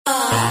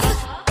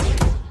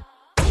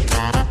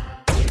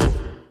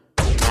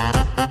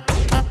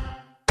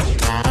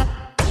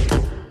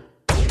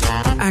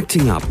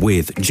Acting Up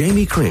with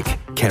Jamie Crick,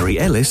 Kerry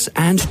Ellis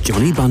and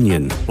Johnny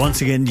Bunyan. Once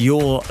again,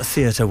 your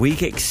theatre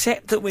week,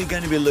 except that we're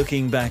going to be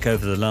looking back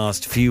over the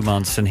last few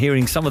months and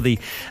hearing some of the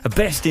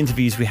best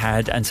interviews we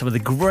had and some of the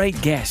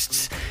great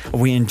guests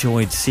we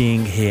enjoyed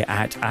seeing here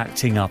at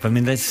Acting Up. I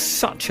mean, there's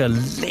such a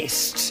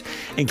list,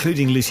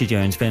 including Lucy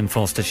Jones, Ben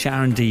Foster,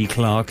 Sharon D.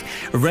 Clark,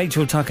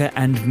 Rachel Tucker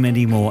and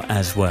many more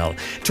as well.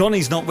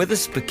 Johnny's not with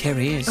us, but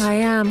Kerry is. I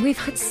am. We've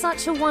had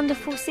such a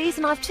wonderful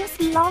season. I've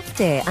just loved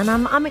it. And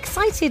I'm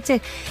excited to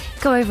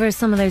go over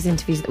some of those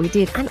interviews that we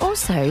did and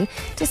also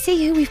to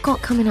see who we've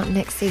got coming up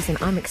next season.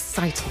 I'm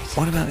excited.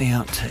 What about the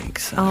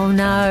outtakes? Oh,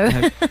 no.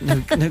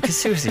 No, because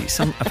seriously,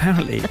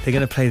 apparently they're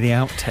going to play the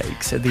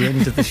outtakes at the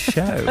end of the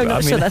show. I'm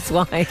not sure that's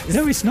wise.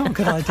 No, it's not a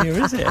good idea,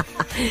 is it?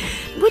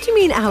 What do you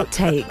mean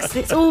outtakes?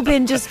 It's all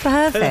been just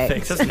perfect.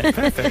 Perfect, hasn't it?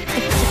 Perfect.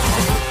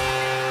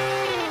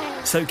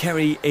 So,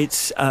 Kerry,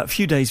 it's a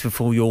few days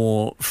before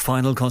your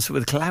final concert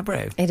with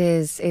Calabro. It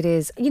is.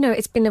 You know,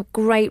 it's been a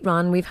great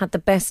run. We've had the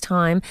best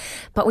time.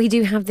 But we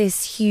do have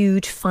this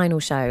huge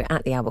final show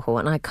at the Albert Hall,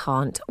 and I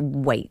can't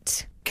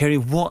wait. Kerry,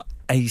 what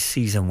a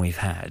season we've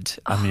had.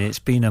 I mean, it's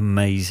been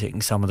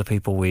amazing. Some of the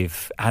people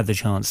we've had the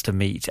chance to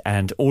meet,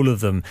 and all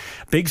of them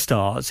big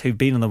stars who've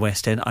been on the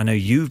West End. I know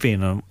you've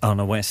been on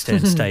a West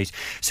End stage.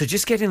 So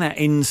just getting that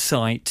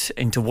insight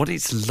into what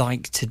it's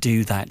like to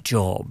do that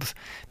job,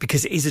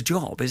 because it is a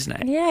job, isn't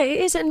it? Yeah, it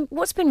is. And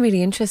what's been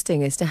really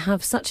interesting is to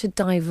have such a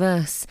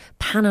diverse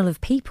panel of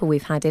people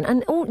we've had in.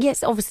 And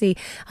yes, obviously,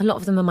 a lot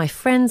of them are my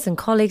friends and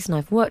colleagues, and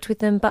I've worked with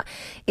them. But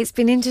it's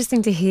been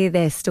interesting to hear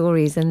their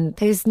stories and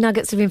those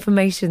nuggets of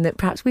information that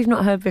perhaps we've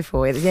not heard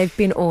before. They've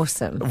been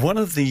awesome. One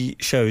of the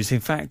shows,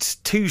 in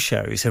fact, two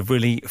shows have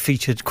really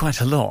featured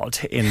quite a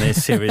lot in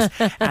this series.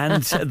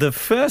 And the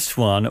first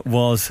one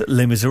was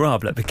Les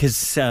Miserables,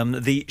 because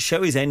the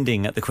show is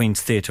ending at the Queen's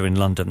Theatre in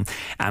London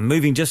and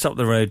moving just up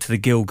the road to the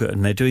Gielgud,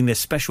 and they're doing this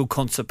special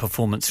concert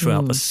performance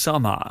throughout the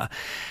summer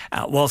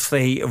whilst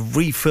they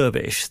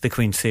refurbish the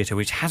Queen's Theatre,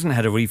 which hasn't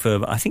had a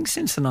refurb, I think,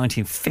 since the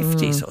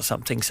 1950s or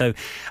something. So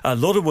a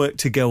lot of work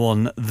to go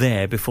on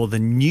there before the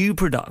new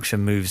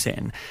production moves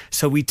in.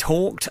 So we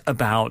talked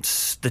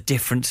about the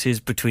differences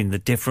between the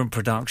different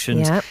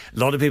productions. Yep. A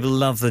lot of people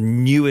love the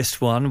newest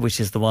one, which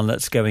is the one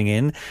that's going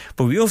in.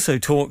 But we also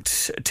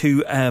talked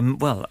to,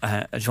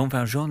 Jean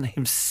Valjean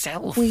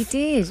himself. We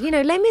did. You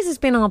know, Les Mis has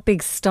been our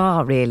big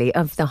star, really,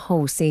 of the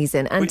whole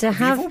season. And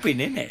We've all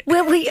been in it.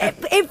 Well,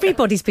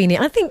 everybody's been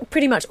in it. I think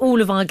pretty much all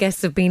of our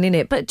guests have been in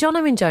it. But John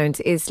Owen Jones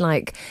is,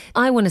 like,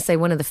 I want to say,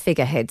 one of the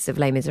figureheads of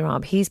Les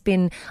Miserables. He's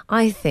been,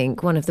 I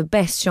think, one of the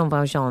best Jean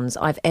Valjeans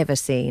I've ever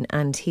seen.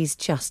 And he's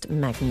just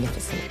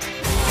magnificent.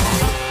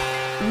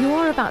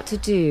 You're about to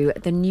do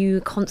the new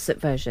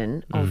concert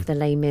version of the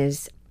Les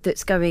Mis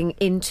that's going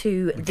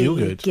into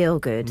the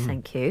Gielgud.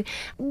 Thank you.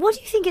 What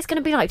do you think it's going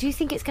to be like? Do you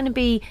think it's going to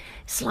be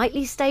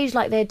slightly staged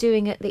like they're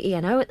doing at the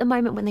ENO at the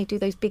moment when they do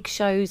those big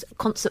shows,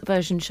 concert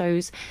version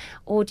shows?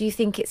 Or do you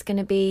think it's going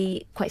to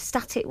be quite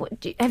static?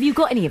 Have you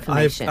got any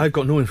information? I've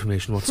got no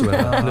information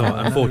whatsoever. No,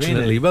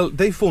 unfortunately. Really? Well,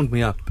 they phoned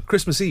me up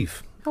Christmas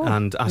Eve.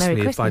 And asked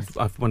me if I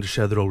wanted to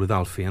share the role with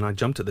Alfie, and I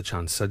jumped at the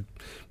chance. Said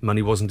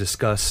money wasn't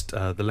discussed,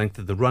 the length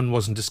of the run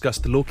wasn't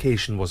discussed, the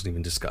location wasn't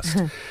even discussed.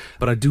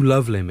 But I do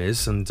love Les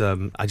Mis, and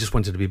I just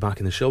wanted to be back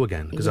in the show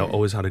again because I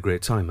always had a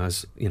great time,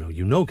 as you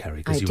know, Kerry,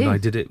 because you and I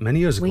did it many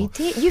years ago. We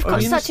did. You've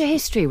got such a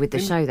history with the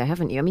show, though,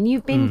 haven't you? I mean,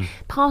 you've been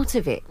part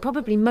of it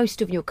probably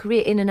most of your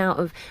career, in and out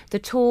of the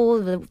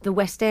tour, the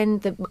West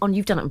End.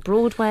 You've done it on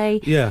Broadway.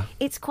 Yeah,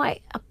 it's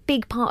quite a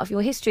big part of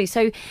your history.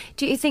 So,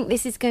 do you think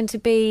this is going to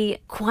be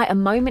quite a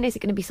moment? Is it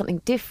going to be something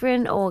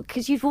different, or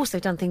because you've also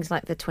done things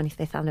like the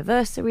 25th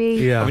anniversary?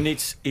 Yeah, I mean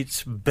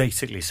it's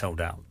basically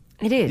sold out.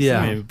 It is.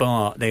 Yeah, I mean,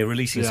 but they're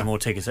releasing some more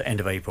tickets at the end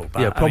of April.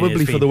 But,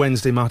 probably for the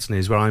Wednesday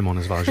matinees where I'm on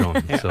as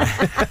Valjean. So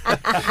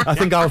I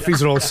think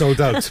Alfie's are all sold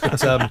out.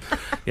 But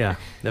yeah,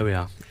 there we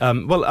are.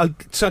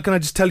 So can I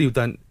just tell you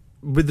then,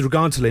 with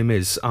regard to Les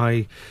Mis,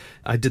 I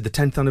did the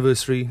 10th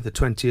anniversary, the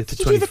 20th, the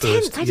 21st. You did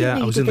the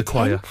 10th? I was in the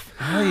choir.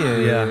 Oh,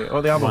 yeah. Oh,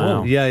 the Albert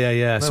Hall.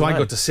 Yeah. So I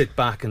got to sit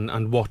back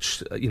and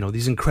watch,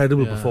 these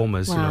incredible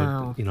performers,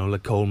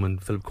 like Coleman,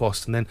 Philip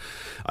Quast, and then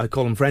I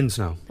call them friends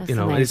now. That's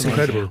it's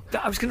incredible.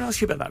 I was going to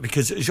ask you about that,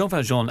 because Jean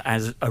Valjean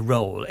as a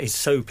role is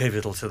so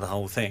pivotal to the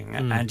whole thing,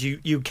 and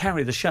you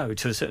carry the show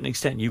to a certain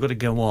extent. You've got to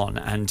go on,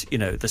 and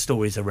the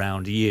stories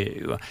around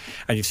you,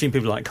 and you've seen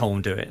people like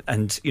Coleman do it,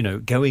 and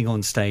going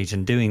on stage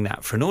and doing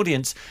that for an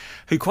audience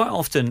who quite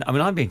often, I mean,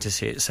 I've been to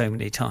see it so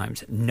many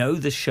times, know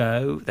the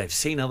show, they've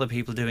seen other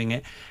people doing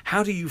it.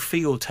 How do you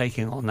feel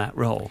taking on that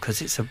role? Because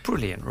it's a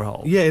brilliant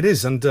role. Yeah, it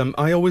is. And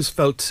I always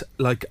felt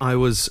like I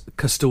was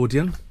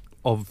custodian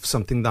of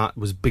something that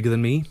was bigger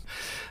than me.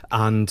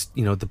 And,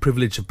 the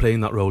privilege of playing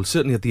that role,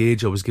 certainly at the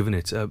age I was given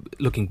it,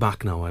 looking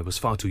back now, I was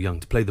far too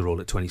young to play the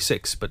role at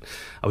 26, but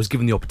I was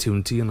given the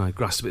opportunity and I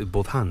grasped it with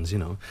both hands,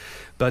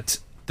 But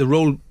the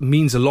role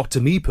means a lot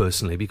to me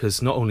personally, because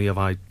not only have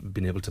I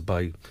been able to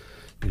buy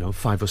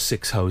 5 or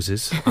 6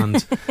 houses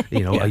and,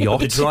 a yacht.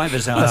 The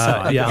driver's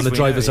outside. And the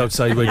driver's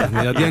outside waiting for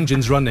me. The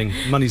engine's running.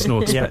 Money's no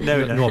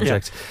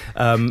object.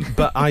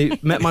 But I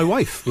met my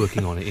wife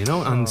working on it,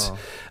 and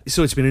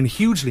so it's been a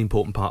hugely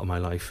important part of my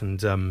life.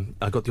 And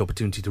I got the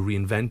opportunity to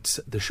reinvent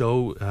the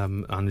show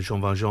and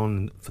Jean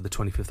Valjean for the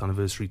 25th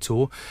anniversary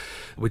tour,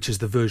 which is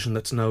the version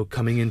that's now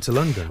coming into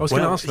London. I was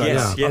going to ask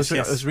that.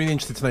 I was really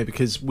interested to know,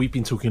 because we've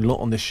been talking a lot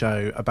on this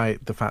show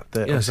about the fact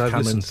that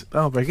Cameron's...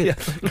 Oh, very good.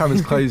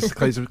 Cameron's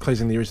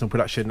closing the original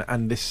production,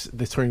 and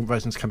the touring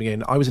version's coming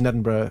in. I was in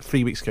Edinburgh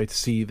 3 weeks ago to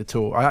see the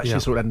tour. I actually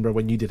saw Edinburgh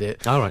when you did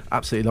it. All right.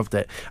 Absolutely loved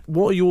it.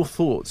 What are your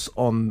thoughts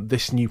on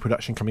this new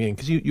production coming in?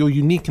 Because you're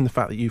unique in the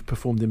fact that you've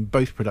performed in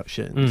both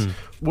productions.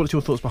 What's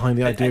your thoughts behind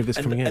the idea of this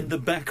coming in? And the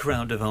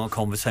background of our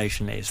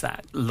conversation is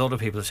that a lot of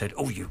people have said,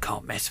 you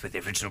can't mess with the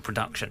original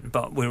production,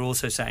 but we're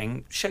also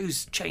saying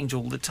shows change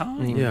all the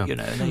time.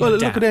 Well,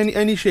 look at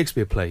any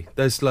Shakespeare play.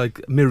 There's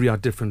like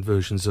myriad different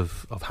versions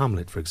of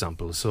Hamlet, for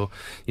example. So,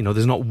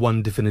 there's not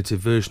one definitive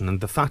version.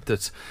 And the fact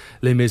that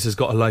Les Mis has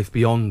got a life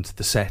beyond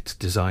the set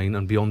design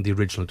and beyond the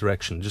original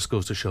direction just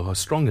goes to show how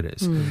strong it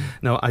is.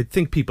 Now, I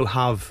think people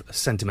have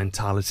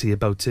sentimentality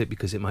about it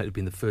because it might have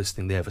been the first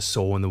thing they ever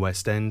saw in the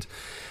West End.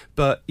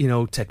 But,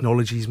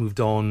 technology's moved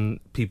on,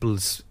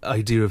 people's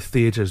idea of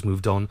theatre has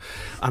moved on.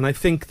 And I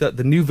think that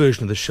the new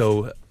version of the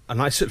show,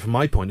 and I sit from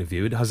my point of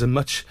view, it has a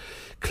much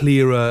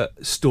clearer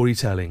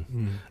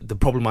storytelling. The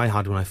problem I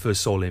had when I first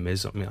saw Les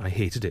Mis, I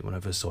hated it when I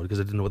first saw it because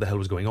I didn't know what the hell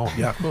was going on.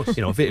 Yeah, of course.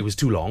 It was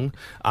too long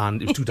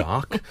and it was too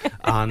dark,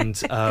 and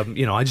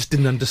I just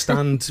didn't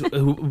understand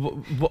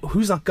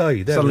who's that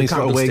guy there. Suddenly he's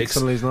got a wig,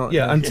 suddenly he's not.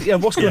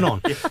 What's going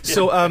on?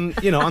 So and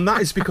that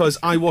is because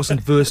I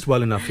wasn't versed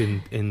well enough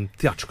in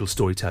theatrical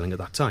storytelling at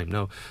that time.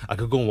 Now I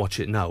could go and watch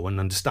it now and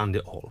understand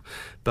it all,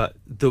 but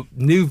the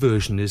new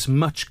version is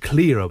much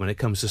clearer when it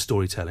comes to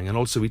storytelling. And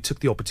also we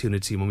took the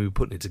opportunity when we were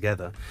putting it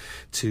together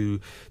to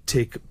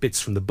take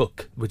bits from the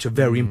book which are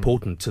very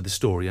important to the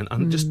story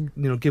and just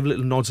give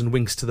little nods and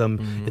winks to them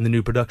in the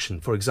new production.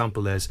 For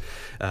example, there's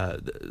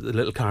the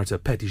little character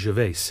Petit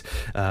Gervais,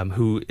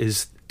 who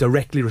is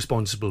directly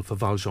responsible for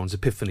Valjean's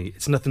epiphany.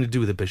 It's nothing to do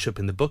with the bishop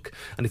in the book,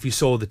 and if you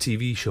saw the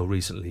TV show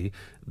recently,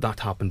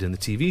 that happened in the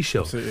TV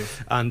show. Absolutely.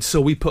 And so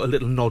we put a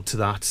little nod to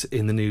that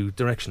in the new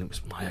direction. It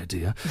was my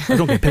idea. I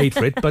don't get paid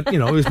for it, but it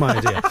was my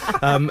idea.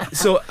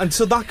 So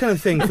that kind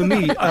of thing for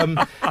me.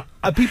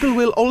 People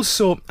will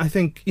also, I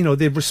think,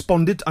 they've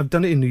responded. I've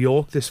done it in New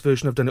York, this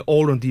version. I've done it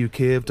all around the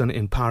UK. I've done it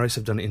in Paris.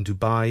 I've done it in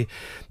Dubai.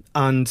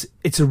 And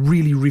it's a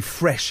really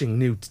refreshing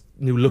new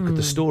look at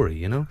the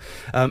story,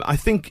 I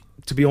think,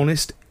 to be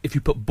honest, if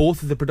you put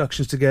both of the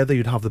productions together,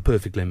 you'd have the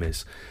perfect Les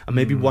Mis. And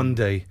maybe one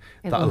day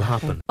that'll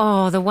happen.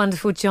 Oh, the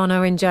wonderful John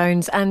Owen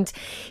Jones. And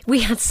we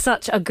had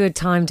such a good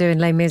time doing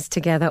Les Mis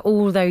together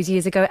all those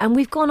years ago. And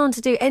we've gone on to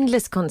do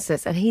endless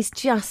concerts. And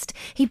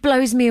he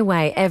blows me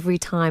away every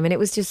time. And it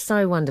was just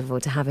so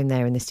wonderful to have him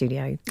there in the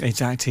studio.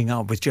 It's Acting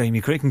Up with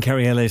Jamie Crick and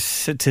Kerry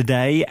Ellis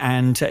today.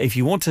 And if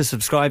you want to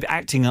subscribe,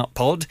 Acting Up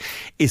Pod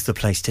is the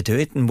place to do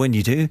it. And when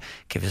you do,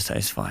 give us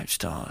those 5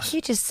 stars.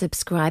 You just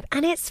subscribe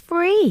and it's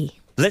free.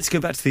 Let's go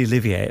back to the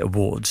Olivier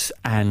Awards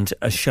and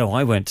a show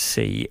I went to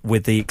see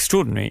with the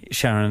extraordinary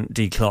Sharon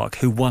D. Clarke,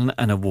 who won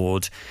an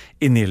award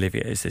in the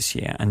Oliviers this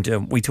year.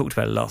 And we talked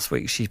about it last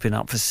week. She's been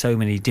up for so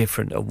many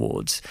different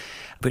awards,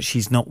 but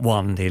she's not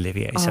won the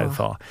Olivier so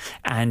far.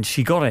 And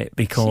she got it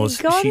because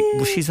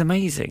she's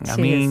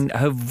amazing.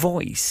 Her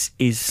voice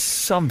is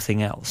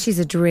something else. She's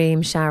a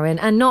dream, Sharon.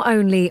 And not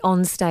only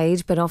on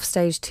stage, but off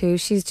stage too.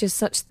 She's just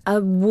such a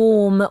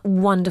warm,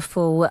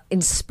 wonderful,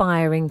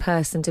 inspiring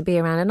person to be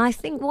around. And I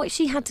think what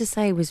she had to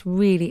say was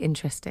really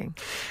interesting.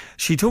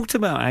 She talked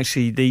about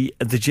actually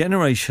the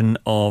generation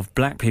of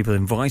black people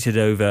invited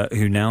over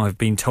who now have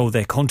been told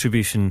their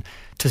contribution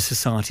to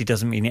society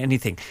doesn't mean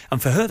anything.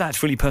 And for her,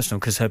 that's really personal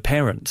because her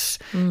parents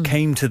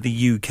came to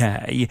the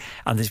UK,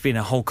 and there's been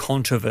a whole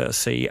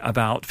controversy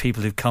about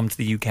people who've come to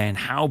the UK and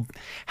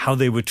how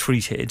they were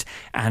treated.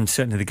 And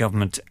certainly the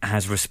government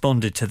has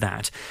responded to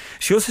that.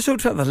 She also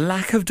talked about the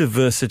lack of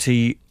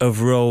diversity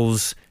of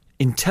roles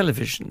in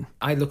television.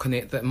 I look on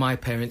it that my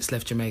parents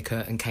left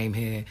Jamaica and came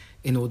here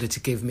in order to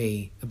give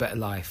me a better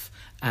life.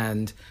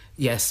 And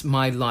yes,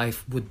 my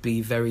life would be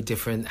very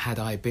different had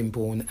I been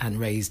born and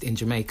raised in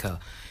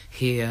Jamaica.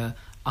 Here,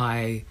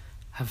 I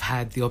have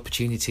had the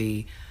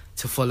opportunity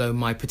to follow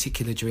my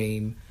particular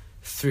dream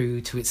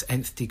through to its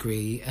nth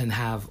degree and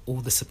have all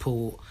the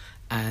support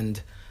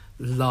and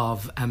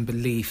love and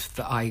belief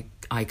that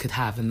I could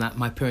have, and that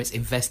my parents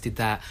invested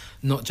that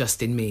not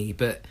just in me,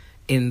 but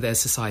in their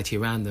society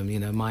around them.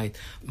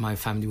 My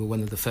family were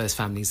one of the first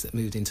families that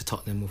moved into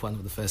Tottenham, with one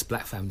of the first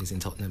black families in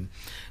Tottenham.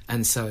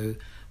 And so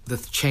the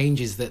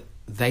changes that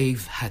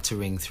they've had to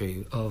ring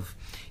through of,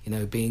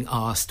 being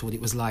asked what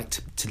it was like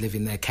to live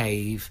in their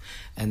cave,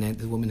 and then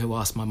the woman who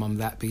asked my mum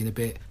that being a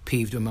bit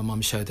peeved when my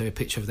mum showed her a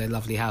picture of their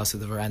lovely house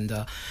with the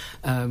veranda,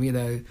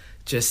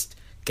 just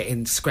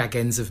getting scrag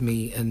ends of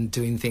meat and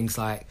doing things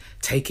like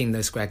taking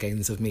those scrag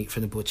ends of meat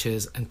from the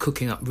butchers and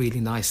cooking up really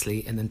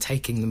nicely and then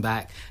taking them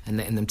back and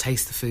letting them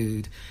taste the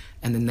food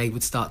and then they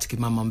would start to give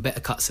my mum better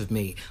cuts of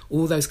meat.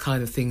 All those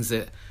kind of things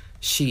that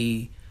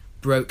she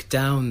broke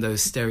down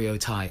those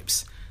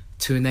stereotypes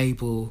to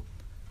enable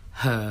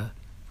her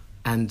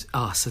and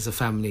us as a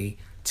family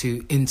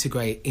to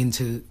integrate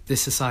into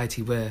this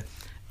society where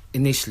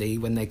initially,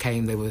 when they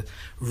came, they were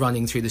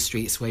running through the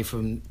streets away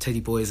from Teddy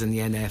Boys and the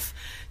NF.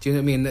 Do you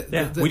know what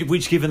I mean?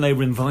 Which, given they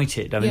were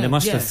invited, I mean, they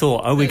must have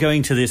thought, we're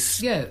going to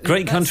this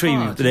great country.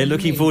 Hard, they're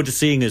looking forward to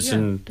seeing us.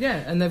 And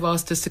they've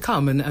asked us to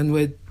come, and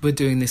we're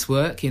doing this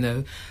work. You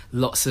know,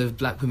 lots of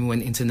black women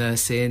went into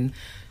nursing,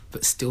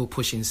 but still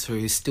pushing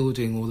through, still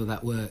doing all of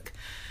that work.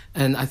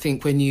 And I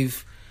think when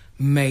you've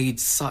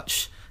made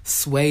such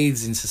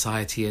swathes in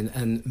society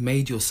and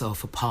made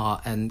yourself a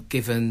part and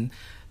given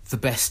the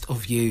best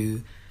of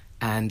you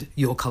and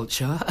your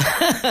culture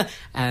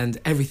and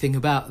everything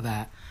about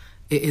that,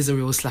 it is a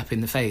real slap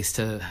in the face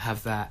to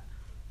have that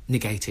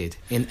negated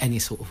in any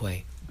sort of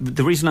way.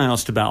 The reason I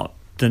asked about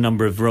the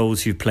number of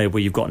roles you've played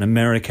where you've got an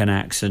American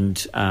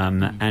accent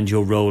and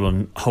your role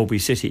on Holby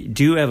City,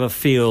 do you ever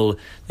feel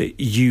that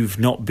you've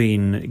not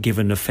been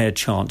given a fair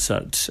chance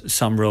at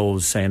some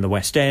roles, say in the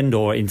West End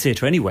or in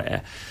theatre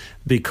anywhere,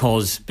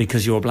 because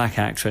you're a black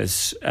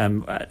actress,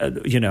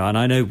 you know, and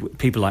I know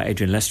people like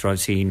Adrian Lester I've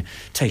seen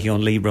taking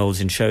on lead roles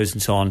in shows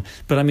and so on,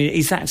 but I mean,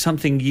 is that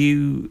something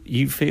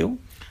you feel?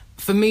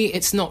 For me,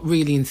 it's not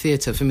really in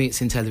theatre. For me,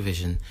 it's in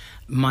television.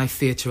 My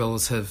theatre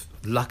roles have,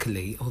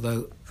 luckily,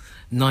 although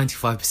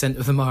 95%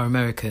 of them are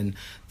American,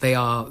 they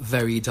are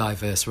very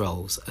diverse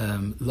roles.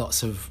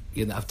 Lots of,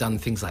 you know, I've done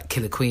things like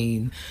Killer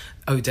Queen,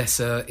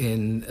 Odessa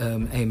in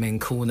Amen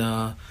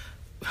Corner,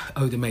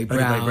 Oda Mae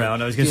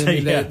Brown. I was going to say,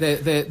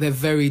 they're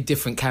very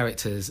different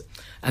characters,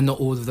 and not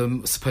all of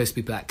them are supposed to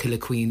be black. Killer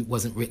Queen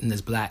wasn't written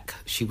as black;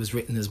 she was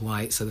written as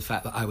white. So the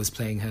fact that I was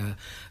playing her,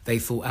 they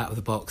thought out of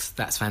the box.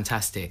 That's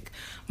fantastic.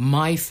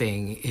 My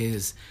thing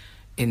is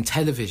in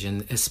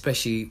television,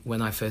 especially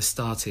when I first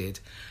started,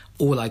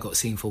 all I got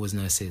seen for was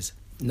nurses.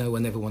 No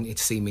one ever wanted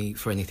to see me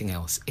for anything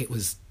else. It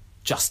was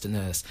just a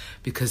nurse,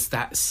 because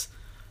that's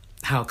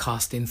how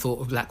casting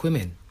thought of black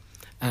women.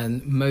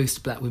 And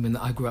most black women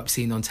that I grew up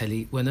seeing on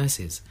telly were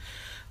nurses.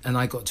 And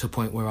I got to a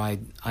point where I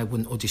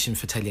wouldn't audition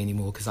for telly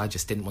anymore because I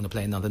just didn't want to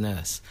play another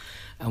nurse.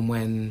 And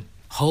when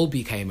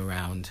Holby came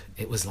around,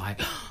 it was like,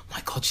 oh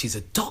my God, she's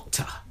a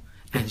doctor.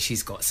 And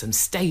she's got some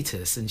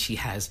status and she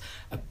has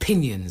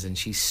opinions and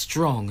she's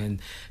strong and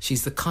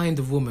she's the kind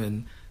of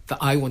woman that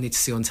I wanted to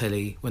see on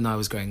telly when I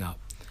was growing up.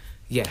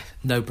 Yeah,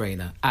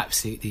 no-brainer.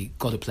 Absolutely,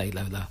 got to play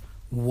Lola.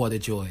 What a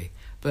joy.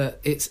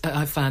 But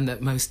I found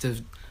that most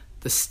of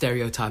the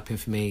stereotyping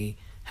for me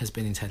has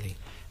been in telly.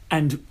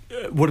 And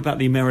what about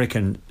the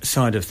American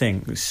side of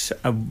things?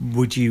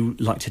 Would you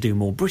like to do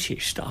more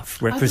British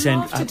stuff?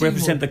 Represent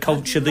the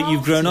culture that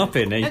you've grown up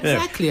in?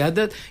 Exactly.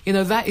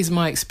 That is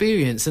my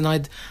experience,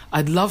 and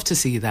I'd love to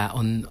see that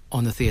on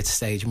the theatre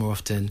stage more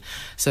often,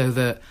 so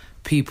that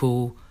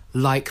people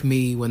like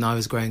me when I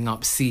was growing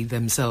up see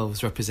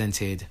themselves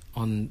represented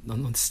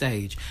on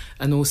stage,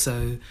 and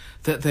also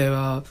that there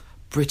are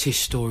British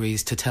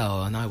stories to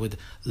tell, and I would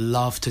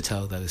love to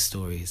tell those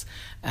stories.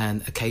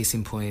 And a case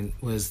in point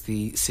was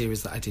the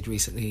series that I did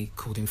recently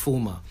called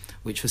Informer,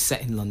 which was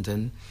set in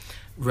London.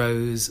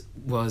 Rose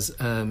was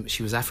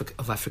she was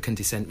of African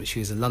descent, but she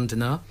was a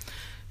Londoner,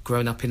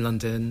 grown up in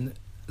London,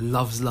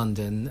 loves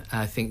London.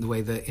 I think the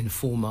way that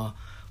Informer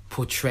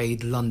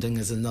portrayed London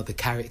as another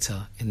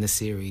character in the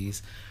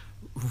series,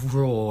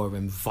 raw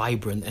and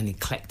vibrant and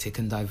eclectic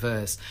and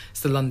diverse.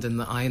 It's the London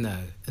that I know.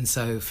 And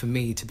so for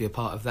me to be a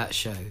part of that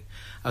show,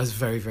 I was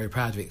very, very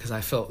proud of it, because I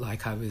felt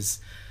like I was,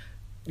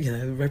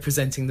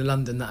 representing the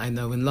London that I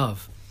know and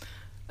love.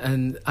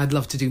 And I'd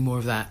love to do more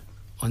of that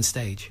on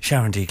stage.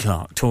 Sharon D.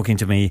 Clarke talking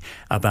to me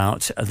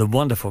about the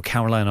wonderful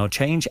Caroline or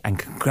Change, and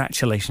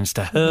congratulations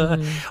to her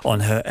on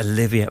her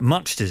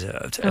much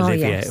deserved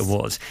Olivier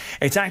Awards.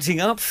 It's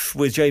Acting Up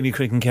with Jamie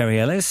Crick and Kerry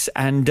Ellis,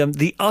 and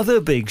the other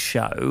big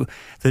show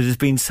that has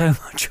been so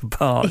much a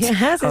part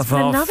of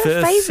our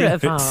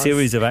first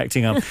series of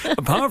Acting Up,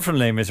 apart from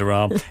Les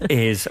Miserables,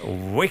 is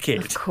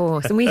Wicked. Of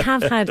course, and we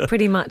have had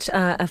pretty much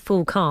a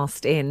full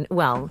cast in.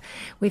 Well,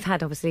 we've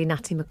had obviously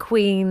Natty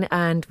McQueen,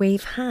 and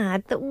we've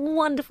had the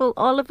wonderful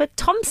Oliver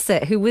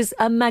Thompson, who was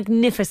a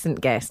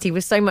magnificent guest. He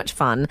was so much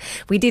fun.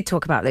 We did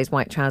talk about those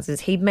white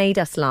trousers. He made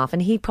us laugh,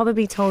 and he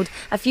probably told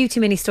a few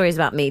too many stories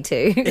about me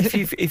too.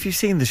 If you've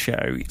seen the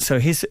show, so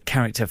his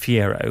character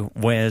Fiyero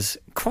wears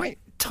quite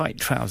tight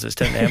trousers,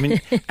 don't they? I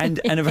mean,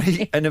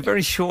 and a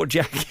very short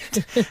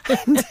jacket,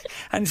 and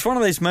it's one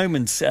of those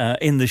moments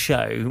in the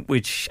show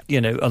which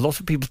a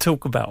lot of people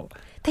talk about.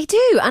 They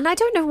do, and I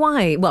don't know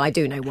why. Well, I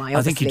do know why, obviously.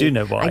 I think you do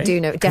know why. I do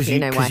know, definitely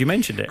know why. Because you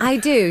mentioned it. I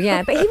do,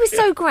 yeah. But he was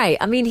so great.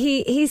 I mean,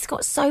 he's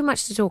got so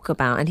much to talk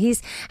about, and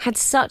he's had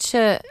such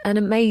an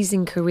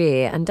amazing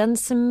career and done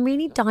some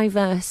really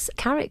diverse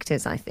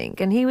characters, I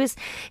think. And he was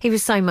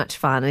so much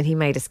fun, and he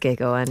made us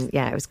giggle, and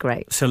yeah, it was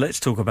great. So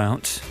let's talk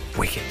about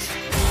Wicked.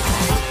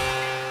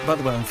 By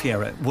the way, on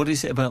Fiero, what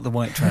is it about the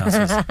white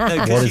trousers?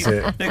 What is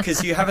it? No,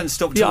 because you haven't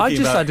stopped Yeah, talking I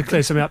just about... had to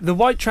clear something up. The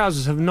white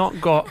trousers have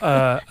not got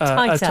a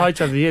tight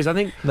over the years. I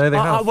think... No, they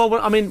have.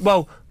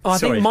 I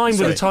think mine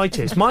were the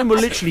tightest. Mine were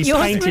literally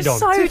Yours painted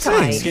was on. so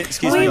tight.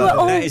 Excuse me,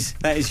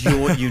 that is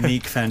your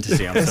unique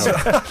fantasy, I'm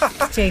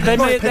sorry.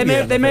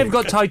 They may have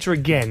got tighter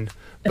again.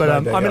 But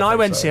I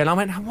went to see it and I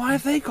went, why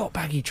have they got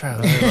baggy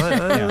trousers?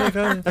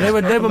 And they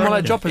were more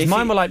like joppers.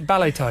 Mine were like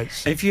ballet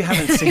tights. If you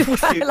haven't seen...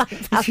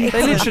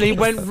 They literally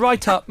went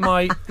right up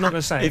my... Not going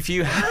to say. If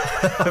you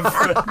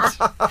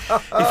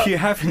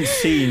haven't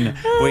seen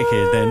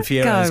Wicked, then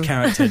Fiero's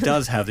character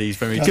does have these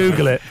very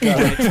Google it.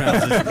 white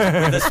trousers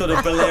with a sort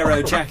of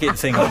bolero jacket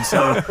thing on,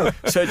 so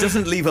it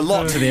doesn't leave a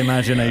lot to the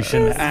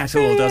imagination at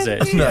all, does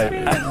it? No.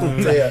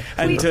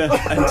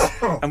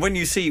 And when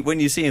you see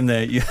him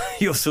there,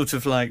 you're sort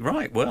of like,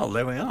 right, well,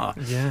 there we are.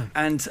 Yeah.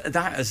 And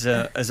that it's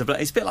a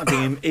bit like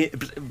being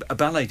a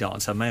ballet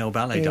dancer, male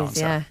ballet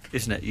dancer,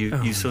 isn't it?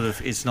 You sort of,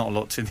 it's not a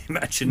lot to the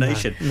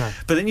imagination. No.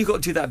 But then you've got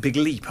to do that big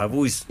leap.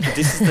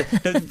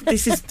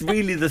 This is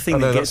really the thing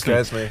that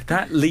gets me.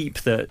 That leap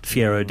that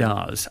Fiero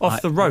does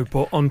Off the rope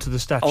or onto the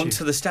statue?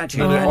 Onto the statue.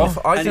 No,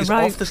 I think it's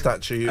off the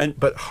statue,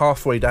 but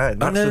halfway down.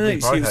 That's the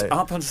leap so he was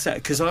up onto the statue,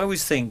 because I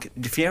always think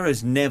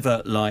Fiero's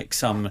never like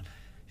some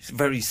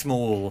very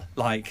small,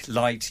 like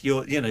light.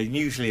 You're,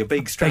 usually a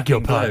big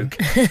strapping bloke.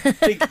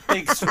 big.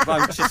 Just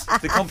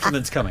the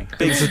compliments coming.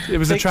 It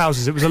was the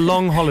trousers. It was a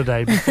long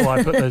holiday before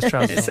I put those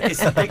trousers on.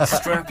 It's a big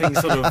strapping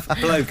sort of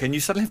bloke, and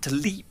you suddenly have to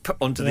leap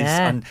onto this,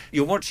 and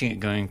you're watching it,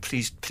 going,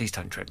 please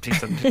don't trip,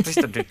 please don't trip,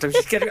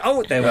 just get it.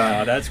 Oh, there we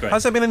are. That's great.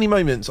 Has there been any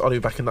moments, Olu,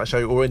 back in that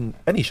show, or in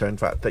any show, in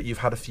fact, that you've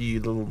had a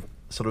few little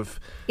sort of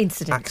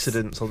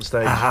accidents on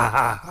stage?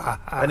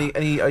 Are you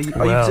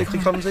particularly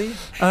clumsy?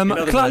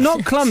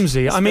 Not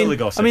clumsy. I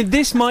mean,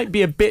 this might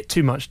be a bit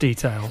too much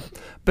detail,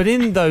 but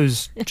in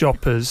those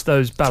joppers,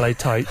 those ballet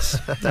tights,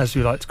 as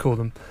we like to call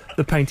them,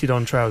 the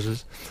painted-on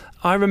trousers,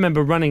 I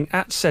remember running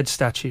at said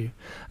statue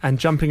and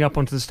jumping up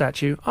onto the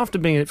statue after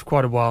being in it for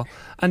quite a while,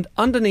 and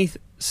underneath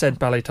said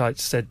ballet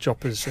tights, said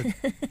joppers, said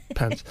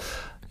pants,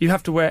 you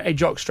have to wear a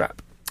jock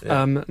strap.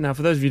 Yeah. Now,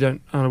 for those of you who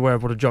aren't aware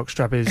of what a jock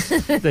strap is,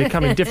 they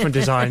come in different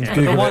designs.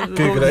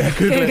 Google it.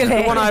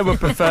 The one I would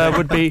prefer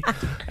would be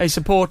a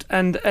support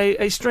and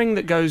a string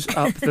that goes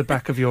up the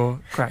back of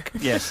your crack.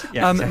 Yes.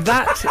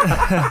 Exactly.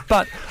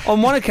 But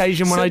on one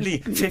occasion when certainly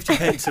 50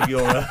 pence of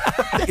your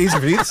easy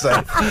for you to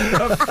say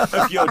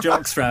of your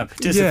jock strap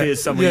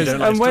disappears somewhere you don't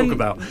like to talk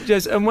about.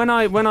 Yes, and when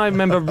I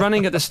remember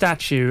running at the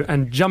statue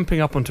and jumping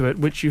up onto it,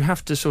 which you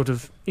have to sort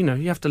of, you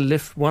have to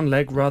lift one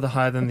leg rather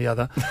higher than the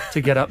other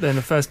to get up there in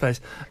the first place.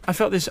 I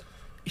felt this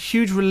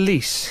huge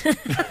release in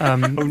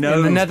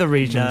the nether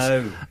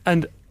regions,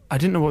 and I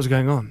didn't know what was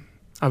going on.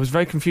 I was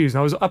very confused.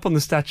 I was up on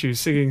the statue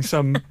singing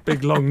some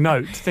big long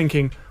note,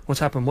 thinking, what's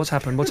happened?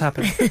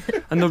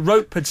 And the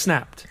rope had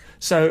snapped.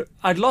 So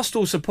I'd lost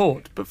all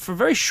support, but for a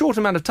very short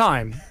amount of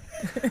time,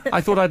 I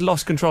thought I'd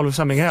lost control of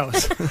something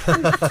else.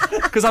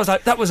 Because I was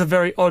like, that was a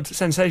very odd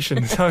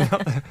sensation.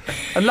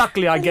 And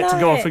luckily I get to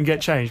go off and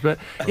get changed. But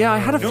yeah, I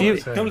had a few...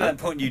 Normally at that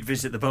point you'd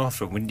visit the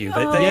bathroom, wouldn't you? You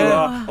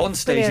are on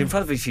stage in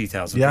front of a few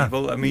thousand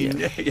people. I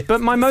mean... But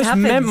my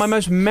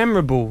most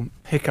memorable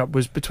hiccup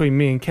was between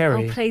me and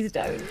Kerry. Oh, please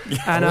don't.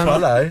 And,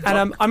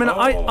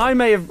 I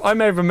may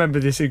have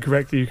remembered this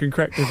incorrectly. You can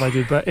correct me if I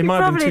did, but it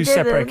might have been two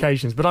separate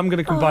occasions. But I'm going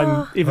to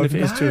combine, even if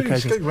it is two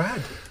occasions.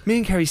 Me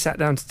and Kerry sat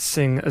down to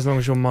sing As Long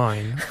As You're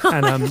Mine.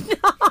 And,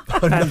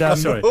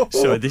 sorry,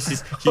 this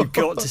is, you've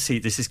got to see,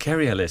 this is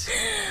Kerry Ellis,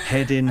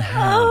 head in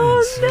hand.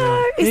 Oh,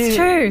 no, it's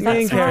true.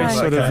 Me and Kerry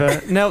sort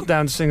of knelt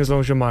down to sing As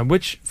Long As You're Mine,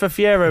 which for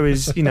Fiero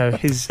is,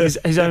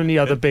 his only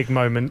other big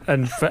moment,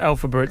 and for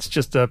Elphaba it's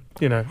just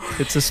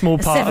it's a small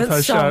part of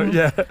her show.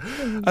 Yeah.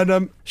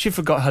 And she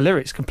forgot her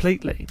lyrics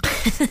completely.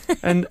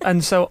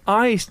 and so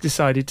I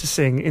decided to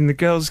sing in the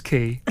girls'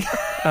 key.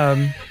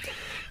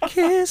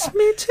 Kiss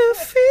me too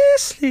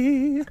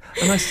fiercely,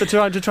 and I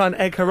tried to try and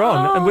egg her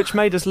on, and which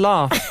made us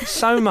laugh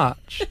so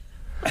much.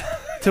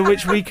 To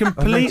which we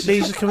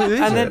completely,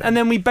 and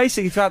then we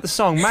basically throughout the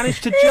song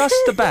managed to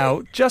just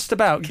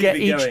about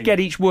get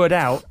each word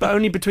out, but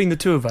only between the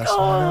two of us.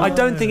 I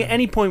don't think at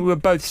any point we were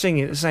both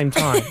singing at the same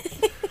time.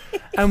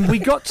 And we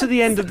got to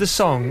the end of the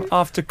song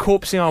after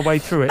corpsing our way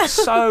through it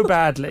so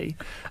badly.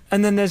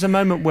 And then there's a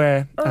moment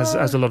where,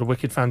 as a lot of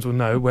Wicked fans will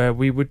know, where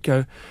we would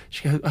go,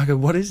 I go,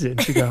 what is it?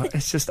 And she'd go,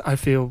 it's just, I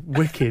feel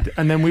wicked.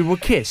 And then we will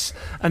kiss.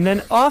 And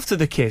then after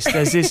the kiss,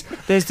 there's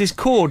this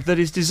chord that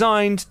is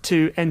designed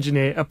to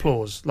engineer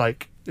applause,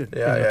 like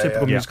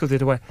typical musical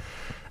theatre way.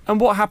 And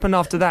what happened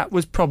after that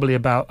was probably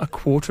about a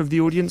quarter of the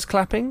audience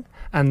clapping.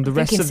 And the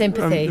rest of the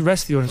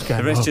audience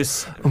going,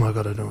 oh my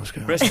God, I don't know what's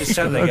going on. The rest just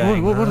sat there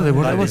going, what are they?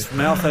 What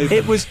mouth open.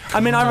 It was, I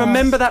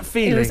remember that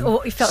feeling.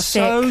 It felt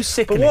so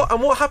sick. sickening. But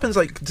what happens,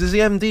 does the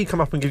MD come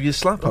up and give you a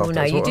slap after?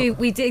 No, you do.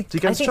 We did. Do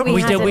you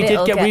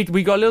get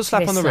we got a little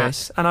slap on the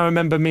wrist, and I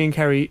remember me and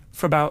Kerry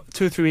for about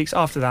 2 or 3 weeks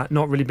after that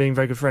not really being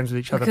very good friends with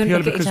each other,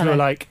 purely because we were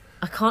like,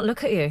 I can't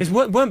look at you.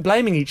 We weren't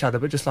blaming each other,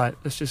 but just like,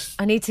 let's just...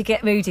 I need to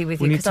get moody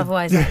with you because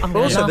otherwise I'm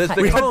going to laugh at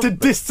you. We had to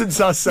distance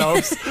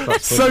ourselves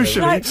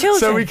socially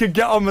so we could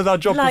get on with our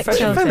job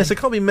professionally. In fairness, there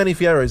can't be many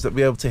Fieros that will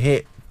be able to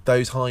hit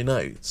those high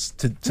notes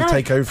to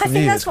take over from you.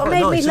 I think that's what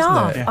made me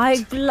laugh.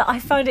 I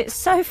found it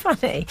so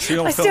funny.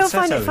 I still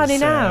find it funny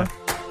now.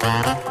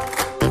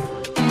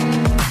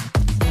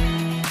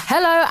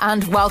 Hello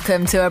and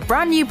welcome to a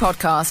brand new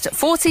podcast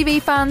for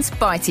TV fans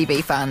by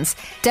TV fans,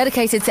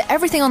 dedicated to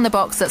everything on the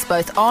box that's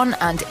both on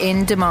and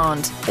in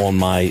demand. On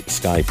my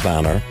Sky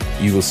Planner,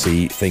 you will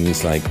see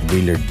things like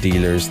wheeler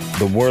dealers,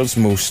 the world's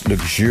most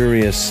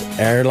luxurious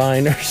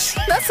airliners.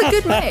 That's a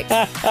good mix.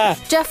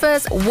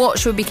 Jeffers, what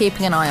should we be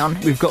keeping an eye on?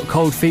 We've got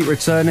Cold Feet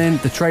returning.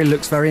 The trailer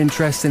looks very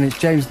interesting. It's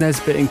James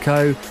Nesbitt and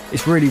co.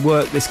 It's really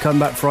worked this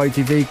comeback for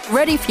ITV.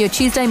 Ready for your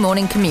Tuesday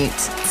morning commute.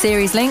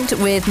 Series linked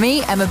with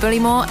me, Emma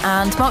Bullymore,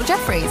 and Mark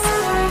Jeffries.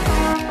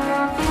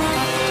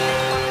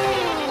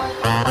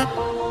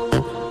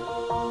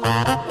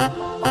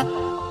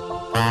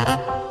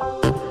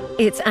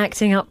 It's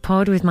Acting Up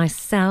Pod with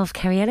myself,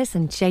 Kerry Ellis,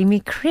 and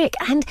Jamie Crick.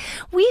 And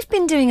we've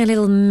been doing a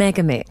little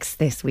mega mix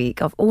this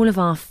week of all of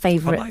our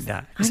favourite... I like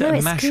that. Is it a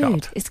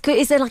mashup? It's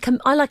good.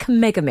 I like a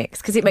mega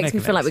mix because it makes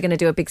me feel like we're going to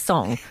do a big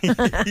song. And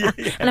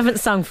I haven't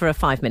sung for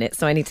 5 minutes,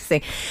 so I need to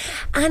sing.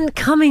 And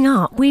coming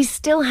up, we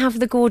still have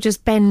the gorgeous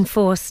Ben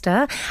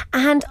Forster.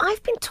 And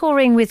I've been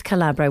touring with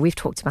Calabro. We've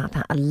talked about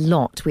that a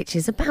lot, which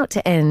is about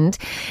to end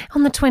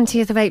on the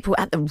 20th of April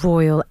at the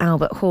Royal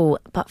Albert Hall.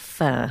 But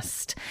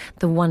first,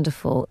 the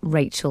wonderful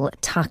Rachel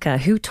Tucker,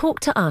 who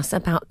talked to us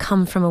about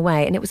Come From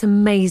Away, and it was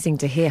amazing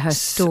to hear her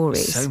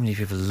stories. So many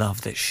people love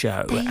this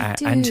show.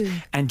 They do.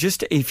 And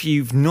just if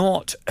you've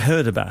not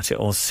heard about it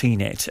or seen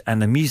it,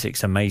 and the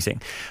music's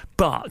amazing,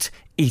 but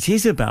it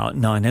is about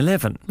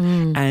 9/11.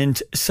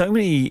 And so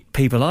many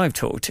people I've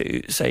talked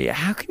to say,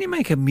 how can you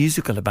make a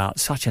musical about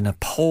such an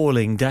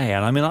appalling day?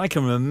 And I mean, I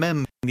can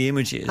remember the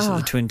images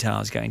of the Twin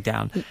Towers going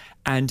down,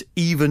 and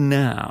even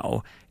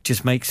now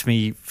just makes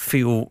me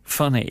feel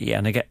funny,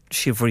 and I get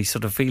shivery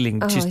sort of feeling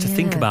just to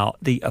think about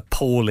the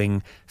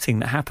appalling thing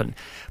that happened.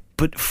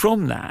 But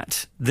from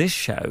that, this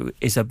show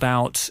is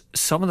about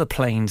some of the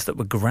planes that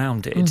were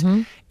grounded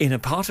in a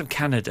part of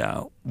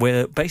Canada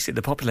where basically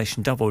the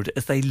population doubled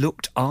as they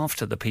looked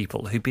after the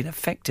people who'd been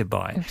affected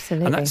by it.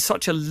 Absolutely. And that's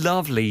such a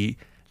lovely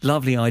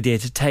idea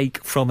to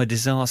take from a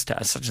disaster,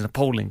 such an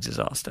appalling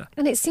disaster.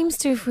 And it seems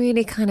to have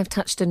really kind of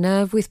touched a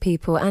nerve with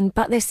people,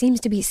 but there seems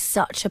to be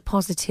such a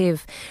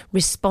positive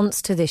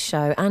response to this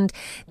show, and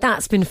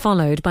that's been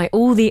followed by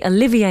all the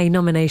Olivier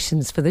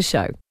nominations for the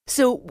show.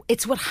 So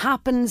it's what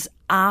happens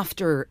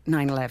after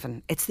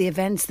 9/11. It's the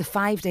events, the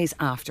 5 days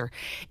after,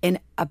 in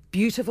a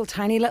beautiful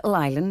tiny little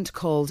island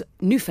called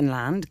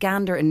Newfoundland,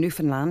 Gander in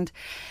Newfoundland,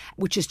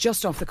 which is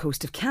just off the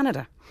coast of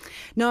Canada.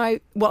 Now,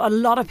 what a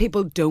lot of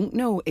people don't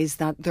know is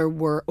that there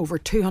were over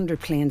 200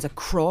 planes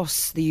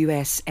across the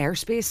US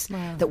airspace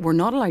that were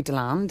not allowed to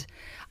land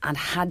and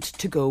had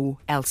to go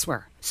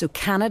elsewhere. So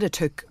Canada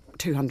took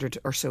 200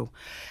 or so.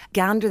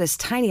 Gander, this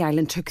tiny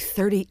island, took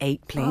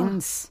 38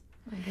 planes.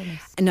 My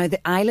goodness. And now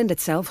the island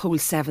itself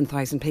holds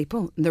 7,000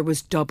 people. There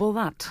was double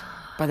that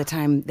by the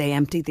time they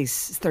emptied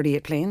these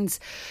 38 planes.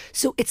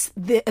 So it's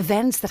the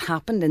events that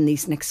happened in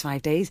these next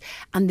 5 days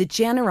and the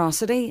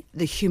generosity,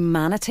 the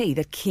humanity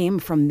that came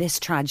from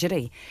this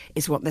tragedy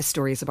is what this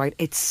story is about.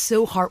 It's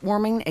so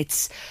heartwarming.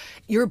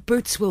 Your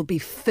boots will be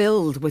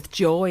filled with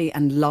joy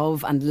and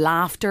love and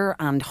laughter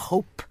and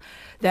hope.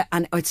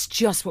 And it's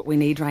just what we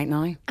need right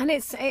now. And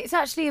it's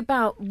actually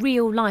about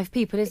real life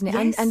people, isn't it?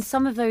 Yes. And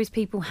some of those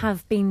people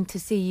have been to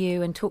see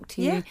you and talk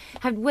to you.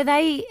 Were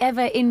they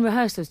ever in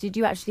rehearsals? Did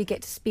you actually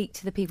get to speak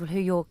to the people who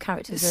your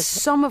characters are?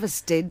 Some of us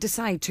did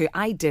decide to.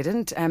 I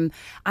didn't.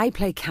 I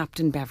play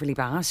Captain Beverly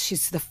Bass.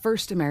 She's the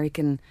first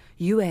American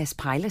US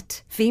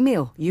pilot,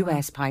 female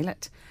US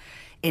pilot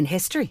in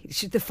history.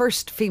 She's the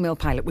first female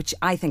pilot, which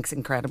I think is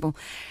incredible.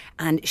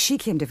 And she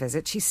came to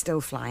visit. She's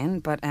still flying,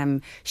 but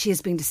she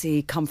has been to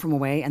see Come From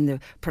Away and the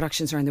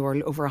productions around the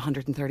world over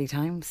 130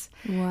 times.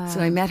 Wow.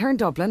 So I met her in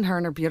Dublin, her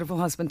and her beautiful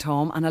husband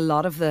Tom, and a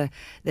lot of the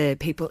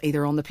people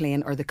either on the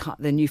plane or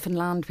the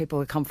Newfoundland people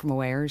that Come From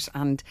Awayers,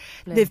 and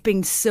they've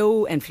been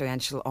so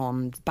influential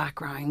on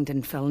background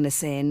and filling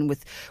us in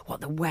with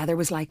what the weather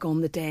was like on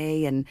the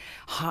day and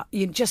how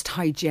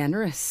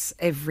generous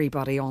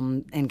everybody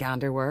in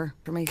Gander were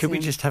for me. Could we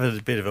just have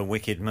a bit of a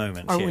wicked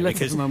moment here?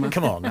 Because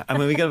come on, I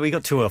mean we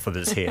got two alphabets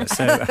here,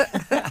 so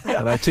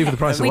two for the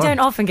price of one. We don't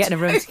often get in a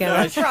room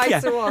together.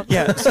 Price of one.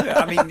 Yeah, so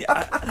I mean,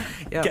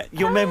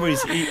 your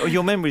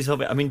memories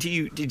of it. I mean,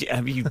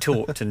 have you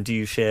talked and do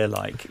you share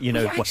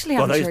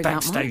what those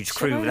backstage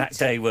crew that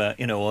day were?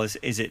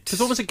 Is it?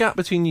 There's almost a gap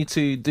between you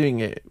two doing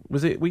it.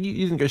 Was it?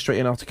 You didn't go straight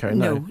in after Karen?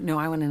 No,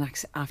 I went in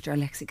after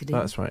Alexi Kadeen.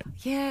 That's right.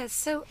 Yeah,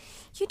 so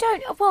you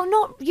don't. Well,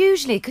 not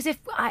usually, because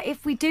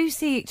if we do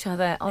see each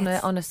other on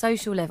a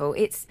social level,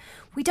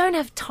 we don't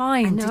have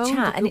time to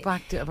chat. To go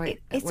back to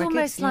it's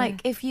almost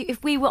like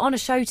if we were on on a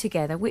show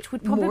together, which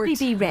would probably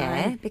be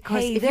rare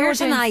because if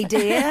there's an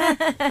idea,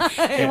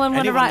 anyone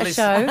want to write a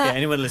show? Yeah,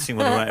 anyone listening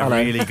want to write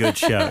a really good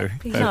show.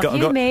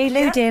 Me,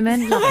 Lou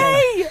Dearman.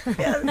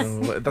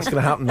 Lovely. That's going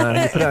to happen now.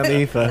 You put it out in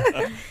the ether.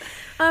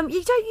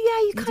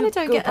 You kind of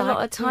don't get a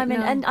lot of time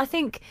in, and I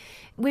think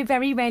we're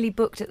very rarely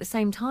booked at the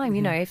same time.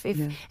 You know, if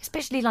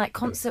especially like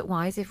concert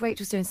wise, if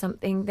Rachel's doing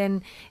something,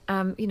 then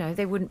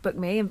they wouldn't book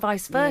me, and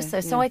vice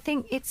versa. So I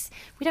think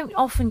we don't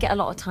often get a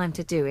lot of time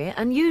to do it,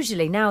 and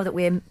usually now that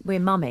we're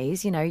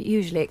mummies,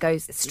 usually it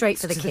goes straight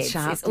for the kids.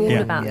 It's all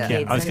about the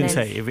kids. I was going to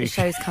say the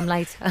shows come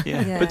later.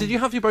 But did you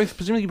have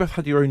presumably you both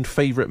had your own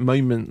favourite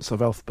moments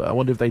of Elphaba? I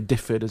wonder if they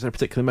differed. Is there a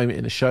particular moment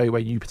in the show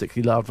where you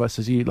particularly loved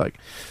versus you like?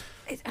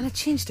 And it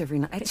changed every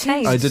night. It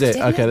changed. Oh, did it?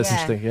 Okay, that's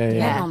interesting.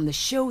 Yeah. On the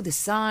show, the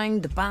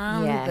sound, the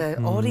band, the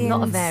audience. A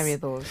lot of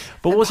variables.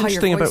 But what's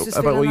interesting about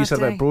what you said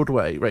about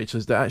Broadway, Rachel,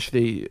 is that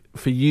actually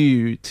for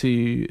you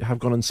to have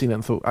gone and seen it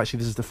and thought, actually,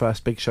 this is the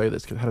first big show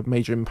that's had a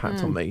major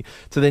impact on me,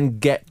 to then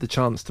get the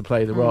chance to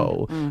play the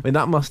role, I mean,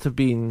 that must have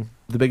been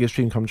the biggest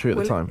dream come true at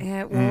the time.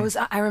 Yeah, it was.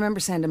 I remember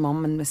saying to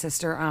Mum and my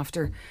sister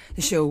after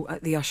the show,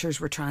 the ushers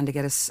were trying to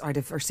get us out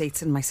of our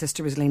seats, and my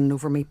sister was leaning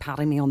over me,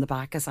 patting me on the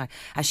back as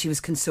she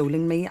was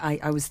consoling me.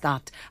 I was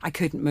that I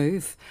couldn't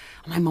move.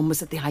 And my mum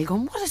was at the aisle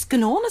going, "What is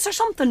going on? Is there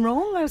something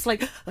wrong?" I was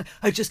like,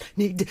 "I just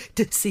need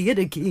to see it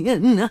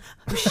again."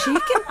 I was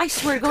shaking. I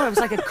swear to God, I was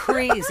like a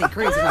crazy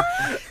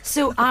man.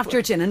 So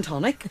after gin and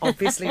tonic,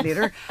 obviously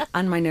later,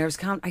 and my nerves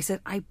calmed, I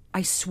said,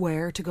 I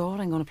swear to God,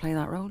 I'm going to play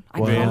that role. I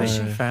promise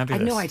you. Fabulous.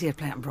 I had no idea to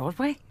play it on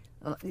Broadway.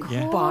 But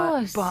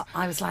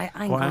I was like,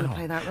 I'm going to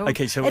play that role.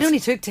 Okay, so it only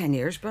took 10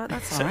 years, but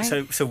that's all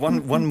right. So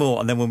one more,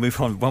 and then we'll move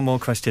on. One more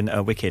question,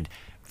 Wicked.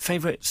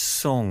 Favourite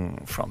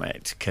song from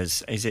it?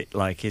 Because is it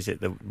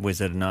The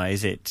Wizard and I?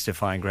 Is it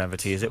Defying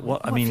Gravity? Is it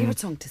what? I mean, favourite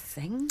song to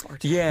sing? Or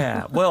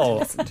to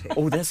well,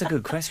 that's a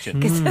good question.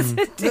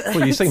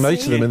 Well, you sing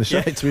most of them in the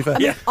show, to be fair. I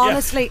mean,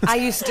 honestly,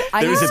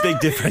 there is a big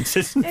difference,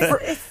 isn't there?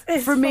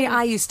 For me,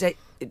 I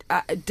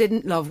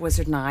didn't love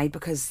Wizard and I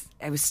because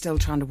I was still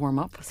trying to warm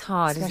up. It's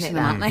hard, isn't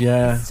it?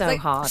 Yeah. It's so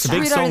hard. It's a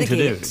big song to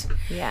do.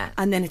 Yeah.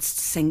 And then it's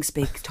sing,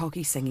 speak,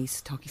 talky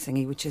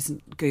singy, which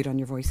isn't good on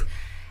your voice.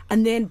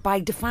 And then by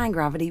Defying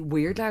Gravity,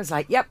 weirdly, I was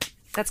like, yep,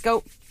 let's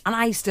go. And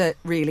I used to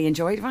really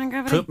enjoy Defying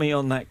Gravity. Put me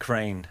on that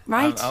crane.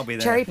 Right. I'll be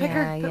there. Cherry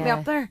picker, put me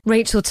up there.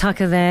 Rachel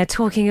Tucker there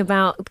talking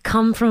about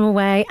Come From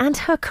Away and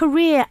her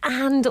career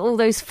and all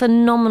those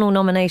phenomenal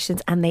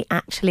nominations. And they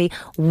actually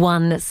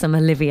won some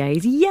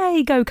Oliviers.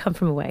 Yay, go Come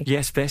From Away.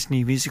 Yes, Best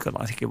New Musical,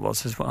 I think it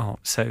was as well.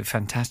 So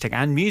fantastic.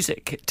 And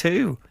music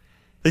too.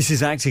 This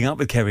is Acting Up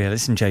with Kerry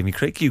Ellis and Jamie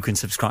Crick. You can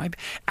subscribe,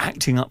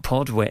 Acting Up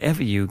Pod,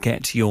 wherever you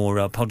get your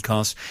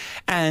podcasts.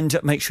 And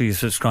make sure you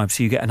subscribe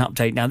so you get an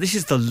update. Now, this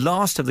is the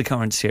last of the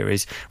current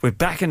series. We're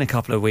back in a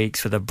couple of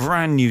weeks with a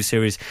brand new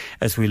series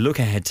as we look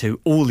ahead to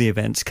all the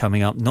events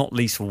coming up, not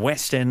least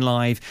West End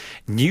Live,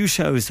 new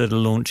shows that are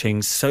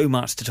launching, so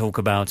much to talk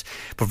about.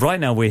 But right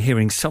now, we're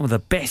hearing some of the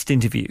best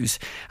interviews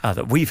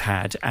that we've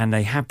had, and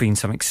they have been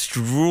some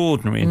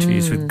extraordinary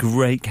interviews with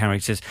great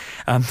characters.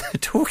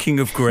 Talking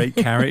of great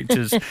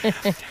characters,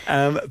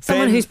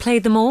 someone who's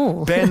played them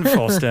all. Ben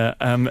Foster,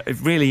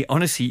 really,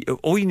 honestly,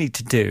 all you need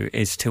to do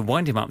is to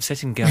wind him up,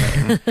 set him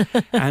going,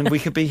 and we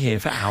could be here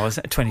for hours,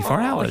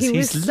 24 hours.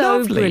 He's so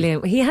lovely.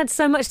 Brilliant. He had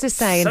so much to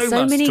say and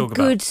so many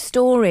good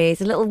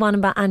stories. A little one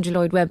about Andrew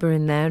Lloyd Webber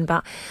in there and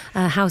about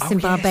House in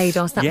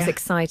Barbados. That was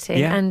exciting.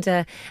 Yeah.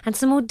 And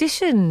some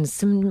audition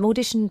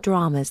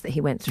dramas that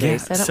he went through.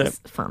 So that was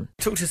fun.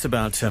 Talk to us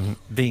about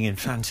being in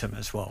Phantom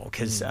as well,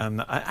 because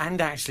and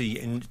actually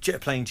in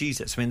playing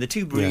Jesus. I mean, the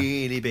two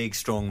really big,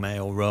 strong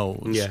male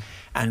roles. Yeah.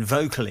 And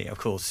vocally, of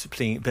course,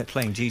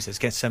 playing Jesus,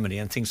 Gethsemane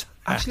and things.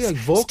 Actually, like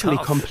vocally,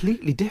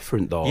 completely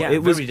different though. Yeah,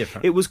 very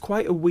different. It was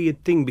quite a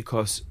weird thing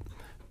because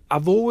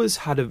I've always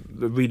had a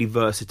really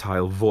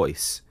versatile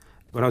voice.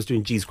 When I was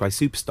doing Jesus Christ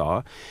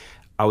Superstar,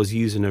 I was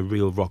using a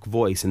real rock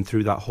voice, and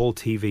through that whole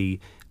TV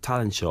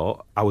talent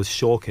show, I was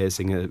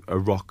showcasing a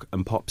rock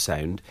and pop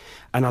sound,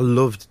 and I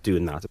loved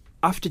doing that.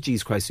 After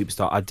Jesus Christ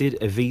Superstar, I did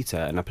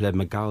Evita, and I played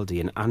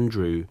Magaldi, and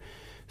Andrew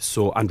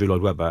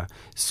Lloyd Webber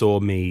saw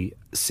me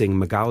sing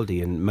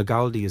Magaldi, and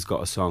Magaldi has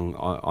got a song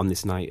on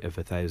this night of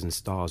 1,000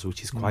 stars,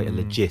 which is quite a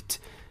legit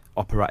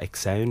operatic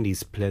sound.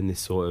 He's playing this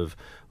sort of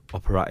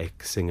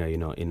operatic singer,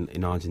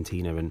 in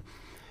Argentina,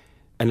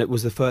 and it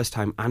was the first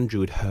time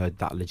Andrew had heard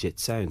that legit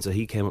sound. So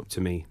he came up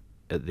to me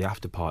at the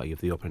after party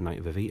of the opening night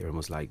of Evita and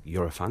was like,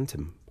 "You're a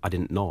phantom. I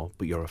didn't know,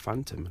 but you're a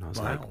phantom." And I was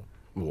like,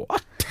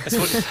 "What?" That's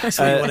what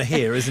you want to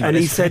hear, isn't it? And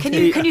he said, "Can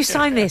you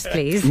sign this,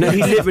 please?" No,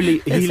 he literally.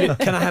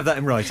 Can I have that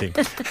in writing?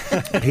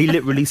 He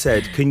literally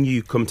said, "Can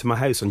you come to my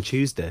house on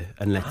Tuesday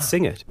and let's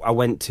sing it?" I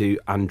went to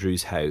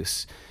Andrew's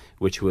house,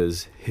 which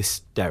was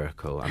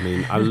hysterical. I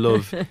mean, I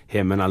love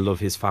him and I love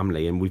his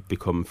family, and we've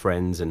become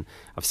friends. And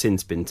I've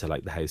since been to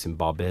like the house in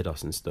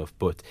Barbados and stuff.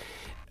 But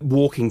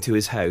walking to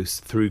his house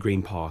through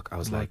Green Park, I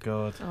was like,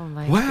 God. Oh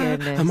my where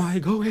goodness. am I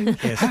going?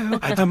 How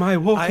am I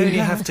walking? I only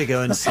have to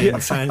go and see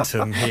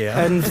Phantom here.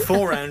 And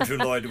for Andrew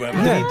Lloyd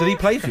Webber. Did he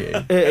play for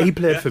you? He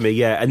played for me,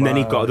 yeah. And then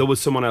there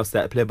was someone else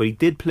there to play, but he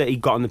did play. He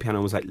got on the piano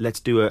and was like, let's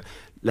do it.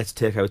 Let's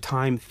take our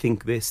time,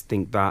 think this,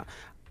 think that,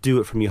 do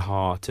it from your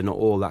heart and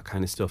all that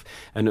kind of stuff.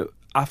 And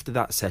after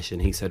that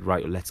session, he said,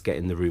 right, let's get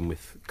in the room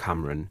with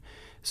Cameron.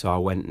 So I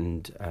went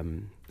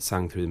and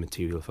sang through the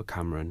material for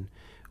Cameron,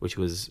 which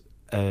was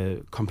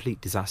a complete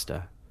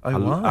disaster.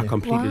 I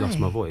completely lost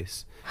my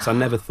voice. So I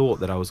never thought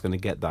that I was going to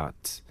get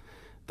that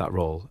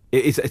role.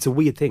 It's a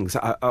weird thing.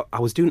 So I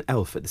was doing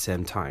Elf at the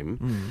same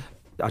time.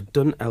 I'd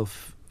done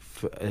Elf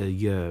for a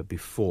year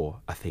before,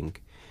 I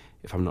think,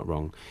 if I'm not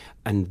wrong,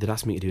 and they'd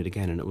asked me to do it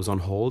again, and it was on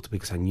hold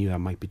because I knew I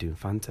might be doing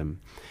Phantom.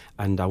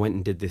 And I went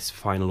and did this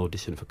final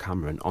audition for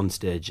Cameron on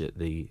stage at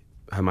the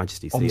Her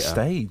Majesty's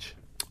Theatre.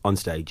 On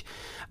stage,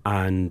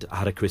 and I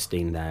had a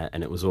Christine there,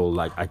 and it was all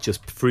like, I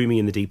just threw me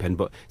in the deep end.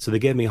 But so they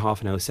gave me a half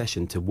an hour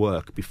session to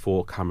work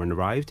before Cameron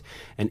arrived,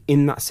 and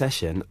in that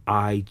session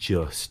I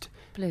just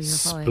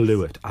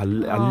blew it. I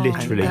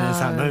literally. And there's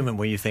that moment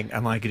where you think,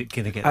 "Am I going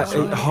to get this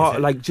right?"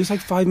 Like just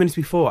like 5 minutes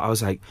before, I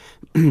was like,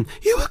 "You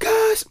will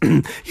curse,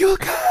 you will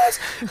curse."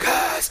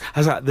 I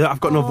was like, "I've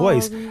got no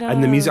voice,"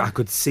 and the music. I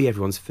could see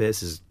everyone's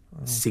faces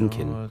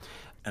sinking. God.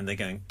 And they're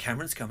going,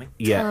 Cameron's coming.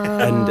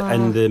 Yeah,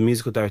 and the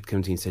musical director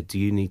came to me and said, do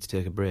you need to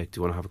take a break? Do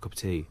you want to have a cup of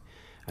tea?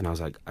 And I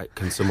was like,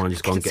 can someone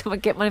just go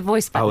and get my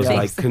voice back? I was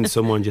like, can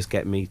someone just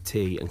get me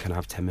tea and can I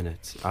have 10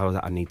 minutes? I was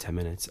like, I need 10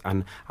 minutes.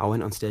 And I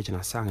went on stage and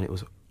I sang and it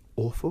was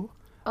awful.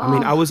 I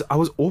mean, I was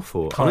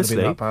awful. Can't honestly.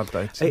 have been that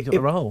bad though. You got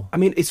the role. I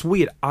mean, it's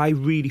weird. I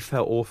really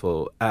felt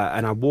awful.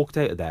 And I walked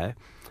out of there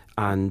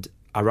and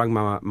I rang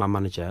my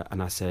manager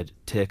and I said,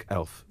 take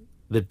Elf.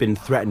 They'd been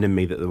threatening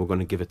me that they were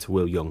going to give it to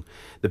Will Young.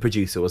 The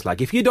producer was like,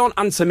 if you don't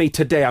answer me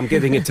today, I'm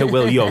giving it to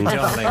Will Young.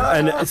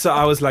 And so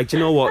I was like, do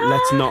you know what?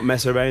 Let's not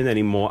mess around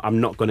anymore. I'm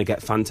not going to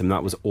get Phantom.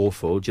 That was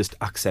awful. Just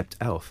accept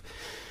Elf.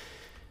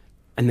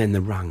 And then they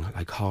rang,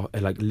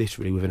 like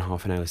literally within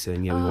half an hour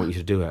saying, yeah, we want you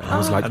to do it. And I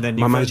was like,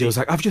 my manager was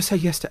like, I've just said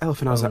yes to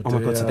Elf. And I was like, oh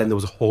my God. So then there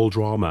was a whole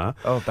drama.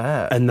 Oh,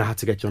 bad. And they had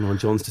to get John Owen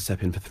Jones to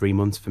step in for 3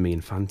 months for me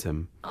in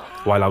Phantom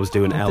while I was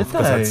doing Elf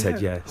because I'd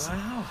said yes.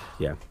 Wow.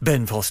 Yeah.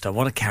 Ben Foster,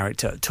 what a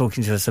character,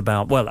 talking to us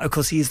about, well, of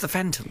course, he is the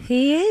Phantom.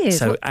 He is.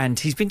 So, and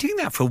he's been doing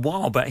that for a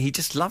while, but he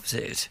just loves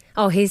it.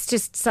 Oh, he's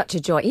just such a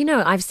joy. You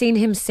know, I've seen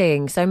him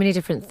sing so many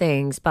different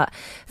things, but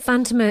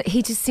Phantom,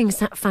 he just sings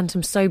that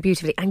Phantom so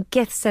beautifully. And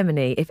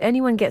Gethsemane, if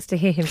anyone gets to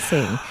hear him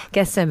sing,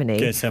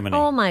 Gethsemane.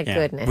 Oh, my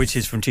goodness. Which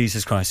is from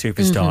Jesus Christ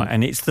Superstar.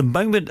 And it's the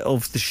moment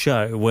of the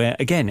show where,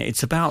 again,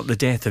 it's about the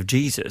death of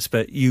Jesus,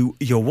 but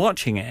you're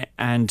watching it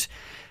and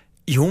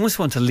you almost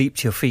want to leap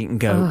to your feet and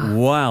go,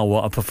 wow,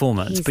 what a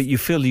performance. But you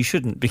feel you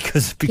shouldn't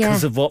because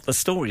of what the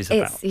story's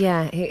about.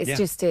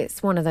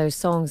 It's one of those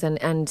songs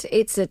and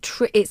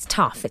it's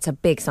tough. It's a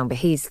big song, but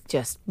he's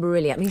just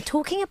brilliant. I mean,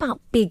 talking about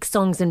big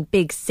songs and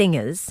big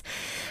singers,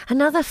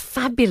 another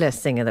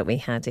fabulous singer that we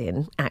had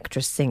in,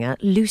 actress-singer,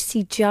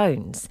 Lucy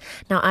Jones.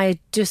 Now, I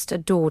just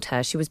adored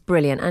her. She was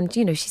brilliant. And,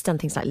 you know, she's done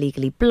things like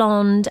Legally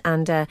Blonde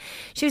and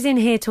she was in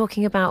here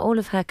talking about all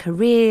of her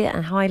career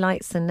and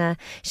highlights and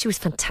she was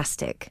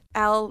fantastic.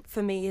 Elle,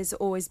 for me, has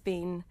always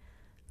been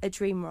a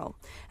dream role.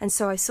 And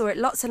so I saw it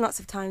lots and lots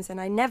of times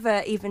and I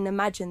never even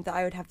imagined that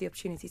I would have the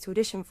opportunity to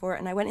audition for it.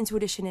 And I went into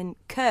audition in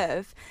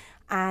Curve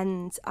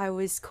and I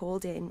was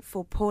called in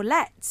for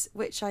Paulette,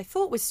 which I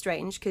thought was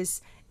strange because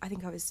I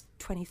think I was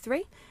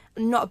 23.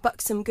 Not a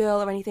buxom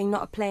girl or anything,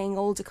 not a playing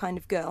older kind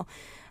of girl.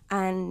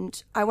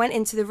 And I went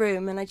into the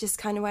room and I just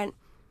kind of went,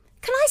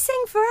 can I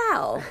sing for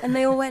Elle? And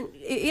they all went,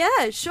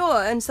 yeah,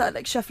 sure. And started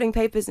like shuffling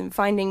papers and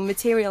finding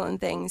material and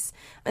things.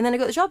 And then I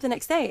got the job the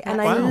next day.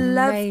 And I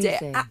loved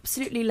it.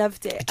 Absolutely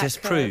loved it. It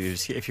just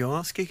proves if you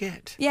ask, you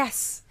get.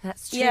 Yes.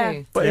 That's true.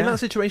 Yeah. But in that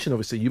situation,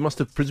 obviously, you must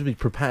have presumably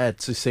prepared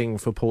to sing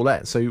for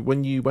Paulette. So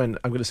when you went,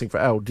 I'm going to sing for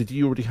Elle, did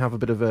you already have a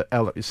bit of a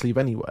Elle up your sleeve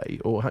anyway?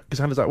 Or because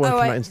how does that work in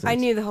that instance? I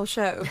knew the whole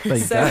show. There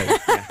you go.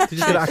 Did you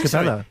just get a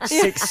cappella?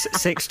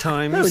 Six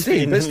times. No,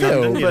 indeed, but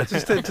still, but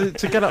just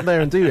to get up there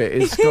and do it,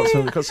 it's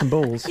got some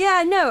balls.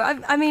 Yeah, no,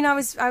 I mean, I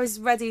was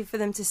ready for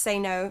them to say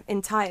no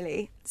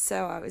entirely.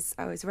 So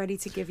I was ready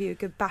to give you a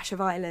good bash of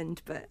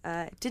Ireland, but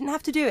didn't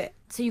have to do it.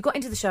 So you got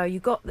into the show, you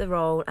got the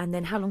role, and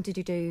then how long did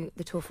you do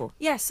the tour for?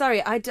 Yeah,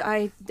 sorry, I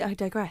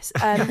digress.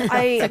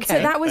 Okay.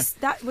 So that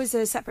was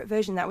a separate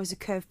version. That was a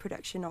Curve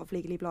production of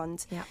Legally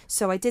Blonde. Yeah.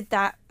 So I did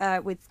that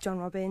with John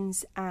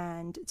Robbins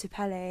and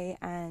Tupele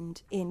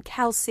and Ian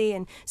Kelsey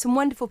and some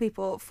wonderful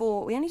people.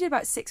 We only did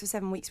about 6 or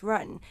 7 weeks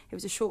run. It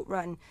was a short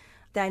run.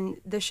 Then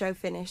the show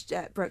finished,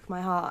 broke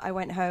my heart. I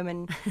went home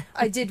and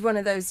I did one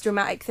of those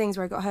dramatic things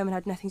where I got home and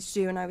had nothing to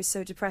do, and I was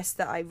so depressed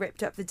that I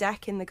ripped up the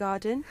deck in the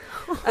garden.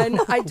 And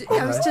I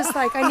was just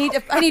like, I need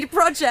a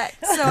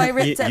project, so I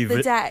ripped up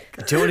the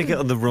deck. Do you want to get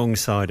on the wrong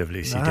side of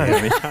Lucy? No.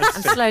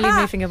 I'm slowly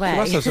moving away. You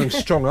must have some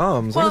strong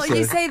arms. Well,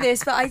 honestly. you say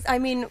this, but I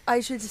mean, I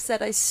should have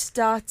said I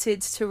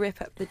started to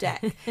rip up the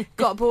deck,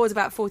 got bored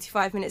about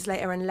 45 minutes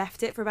later and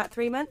left it for about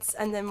 3 months,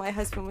 and then my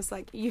husband was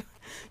like, you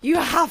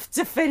have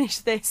to finish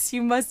this,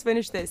 you must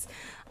finish this.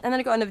 And then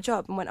I got another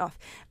job and went off.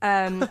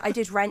 I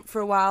did Rent for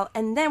a while,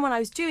 and then when I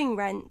was doing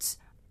Rent,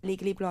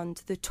 Legally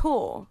Blonde, the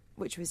tour,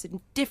 which was a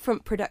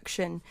different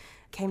production,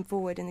 came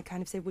forward and they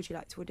kind of said, would you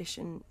like to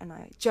audition? And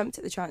I jumped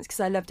at the chance because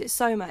I loved it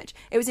so much.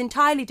 It was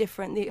entirely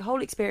different. The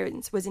whole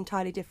experience was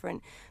entirely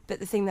different.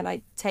 But the thing that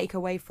I take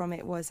away from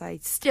it was I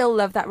still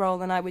love that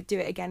role and I would do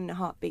it again in a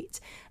heartbeat.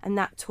 And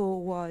that tour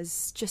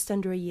was just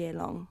under a year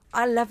long.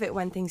 I love it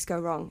when things go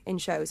wrong in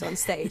shows on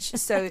stage.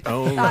 So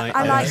I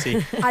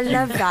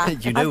love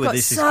that. You know I've got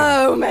this is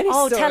so many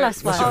stories. Tell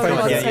us one.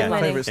 What's your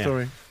favourite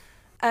story?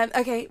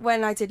 Okay,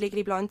 when I did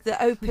Legally Blonde,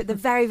 the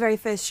very, very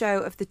first show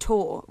of the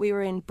tour, we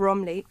were in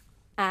Bromley.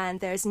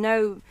 And there's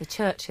no... The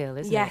Churchill,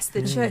 isn't it? Yes,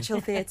 the Churchill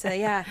Theatre,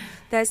 yeah.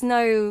 There's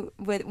no...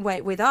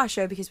 With our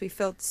show, because we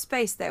filled the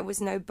space, there was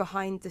no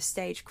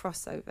behind-the-stage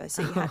crossover.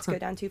 So you had to go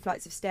down 2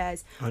 flights of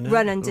stairs,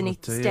 run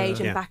underneath the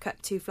stage and back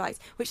up 2 flights,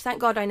 which, thank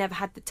God, I never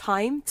had the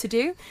time to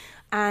do.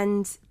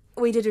 And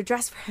we did a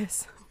dress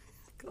rehearsal.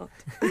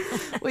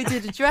 We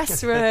did a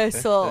dress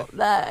rehearsal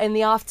in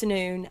the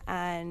afternoon,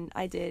 and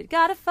I did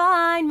Gotta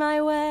Find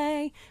My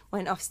Way,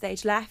 went off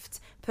stage left,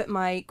 put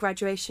my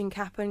graduation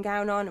cap and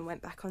gown on and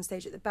went back on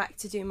stage at the back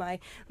to do my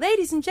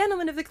ladies and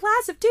gentlemen of the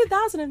class of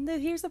 2000 and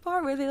here's the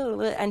part where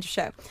end of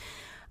show.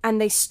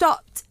 And they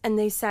stopped and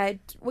they said,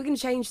 we're going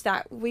to change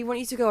that, we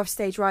want you to go off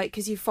stage right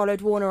because you followed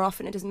Warner off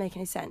and it doesn't make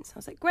any sense. I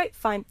was like, great,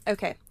 fine,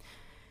 okay.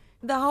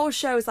 The whole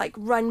show is like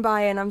run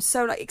by and I'm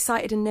so like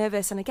excited and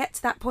nervous, and I get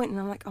to that point and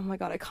I'm like, oh my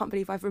God, I can't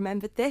believe I've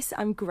remembered this.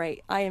 I'm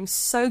great. I am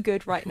so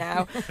good right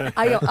now.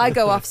 I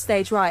go off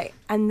stage right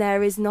and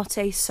there is not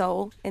a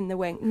soul in the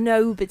wing.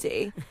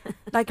 Nobody.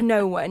 Like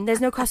no one. There's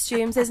no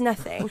costumes. There's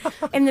nothing.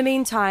 In the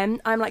meantime,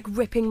 I'm like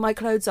ripping my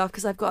clothes off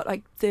because I've got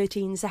like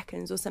 13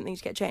 seconds or something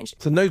to get changed.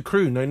 So no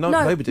crew,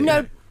 nobody.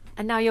 No.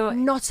 And now you're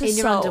not in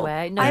your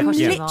underwear. No I'm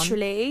costume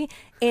literally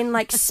in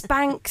like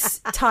Spanx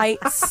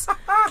tights,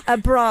 a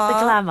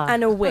bra,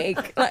 and a wig.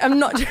 Like, I'm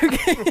not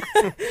joking.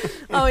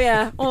 Oh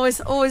yeah, always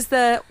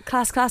the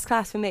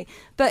class for me.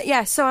 But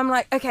yeah, so I'm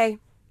like, okay,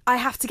 I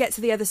have to get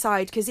to the other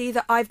side because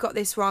either I've got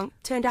this wrong.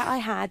 Turned out I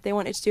had. They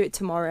wanted to do it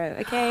tomorrow.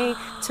 Okay,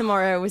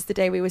 tomorrow was the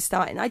day we were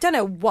starting. I don't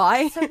know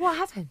why. So what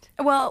happened?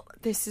 Well,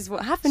 this is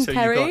what happened, so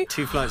Perry. So you got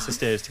 2 flights of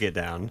stairs to get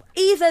down.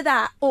 Either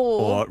that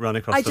or run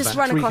across I the just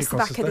back. run across the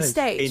back of the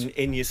stage.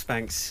 In your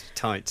Spanx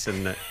tights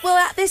and... Well,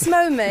 at this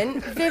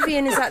moment,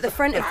 Vivian is at the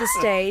front of the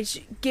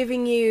stage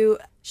giving you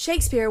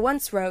Shakespeare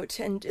once wrote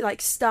and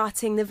like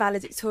starting the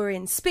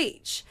valedictorian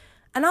speech.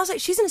 And I was like,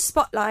 she's in a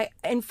spotlight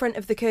in front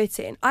of the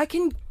curtain. I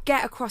can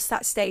get across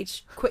that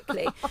stage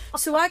quickly.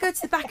 So I go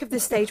to the back of the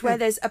stage where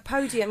there's a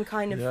podium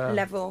kind of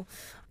level.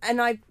 And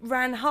I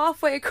ran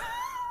halfway across...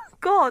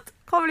 God,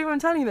 can't believe I'm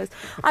telling you this.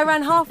 I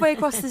ran halfway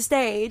across the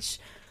stage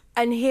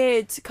and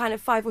heard kind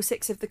of 5 or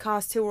 6 of the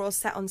cast who were all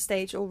set on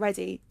stage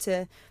already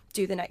to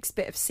do the next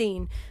bit of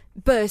scene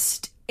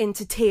burst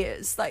into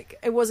tears. Like,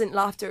 it wasn't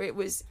laughter, it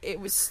was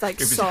like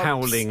sobs.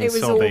 Howling, it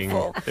was sobbing.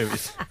 Awful. It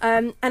was...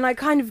 and I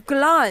kind of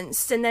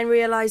glanced and then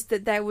realised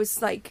that there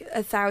was like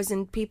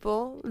 1,000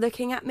 people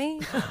looking at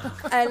me.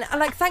 And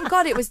like, thank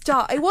God it was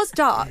dark. It was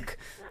dark.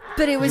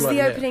 But it was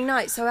the opening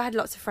night, so I had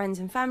lots of friends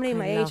and family.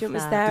 My agent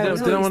was there.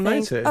 Did anyone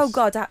notice? Oh,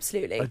 God,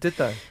 absolutely. I did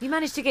that. You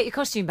managed to get your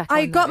costume back on,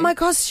 I got though. my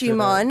costume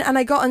on and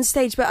I got on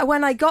stage, but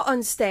when I got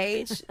on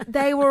stage,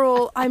 they were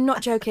all, I'm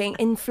not joking,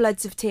 in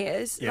floods of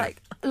tears,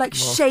 like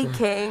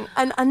shaking.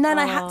 And then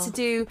I had to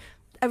do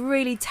a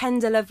really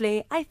tender,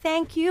 lovely, I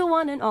thank you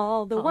one and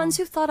all, the ones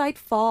who thought I'd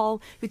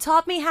fall, who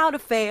taught me how to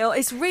fail.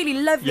 It's really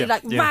lovely,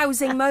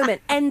 rousing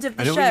moment, end of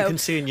the show. And all you can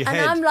see in your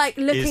head I'm like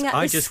looking at the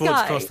I just sky.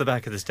 walked across the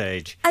back of the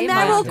stage. And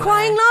they're all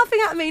crying, laughing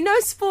at me, no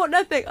support,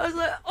 nothing. I was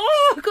like,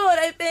 oh God,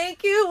 I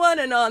thank you one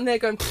and all. And they're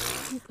going,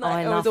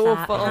 I love that.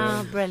 Awful.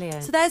 Oh,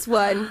 brilliant. So there's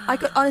one. I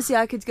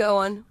could go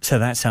on. So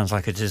that sounds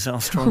like a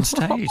disaster on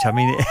stage. I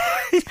mean,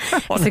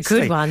 it's a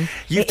good one.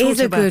 It is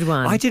a good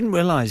one. I didn't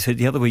realise that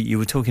the other week you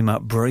were talking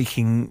about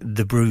breaking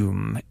the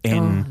broom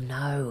in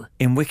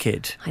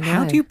Wicked. I know.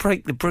 How do you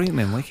break the broom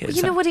in Wicked? Well,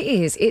 you know what it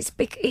is?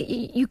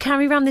 You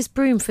carry around this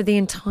broom for the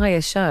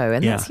entire show,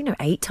 and that's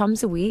 8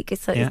 times a week.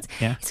 It's a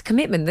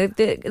commitment.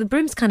 The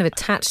broom's kind of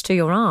attached to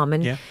your arm,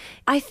 and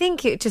I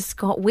think it just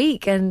got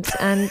weak, and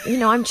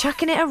I'm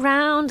chucking it around.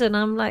 around, and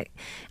I'm like,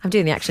 I'm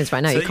doing the actions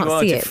right now. So you can't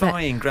see it.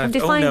 Defying gravity.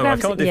 I'm defying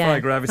gravity. I can't defy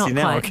gravity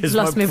now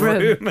because my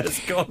broom has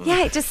gone.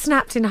 Yeah, it just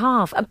snapped in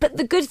half. But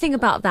the good thing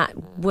about that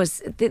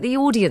was that the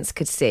audience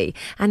could see,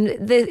 and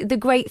the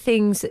great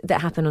things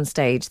that happen on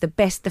stage, the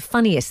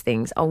funniest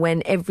things are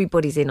when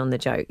everybody's in on the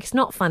joke. It's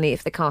not funny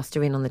if the cast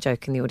are in on the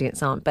joke and the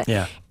audience aren't, but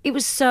it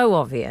was so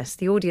obvious.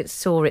 The audience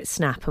saw it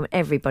snap and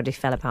everybody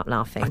fell apart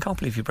laughing. I can't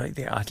believe you break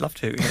the... I'd love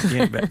to.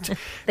 But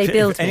they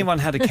built if anyone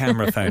had a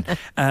camera phone,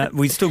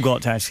 we've still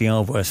got actually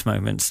our worst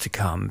moments to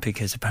come,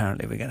 because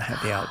apparently we're going to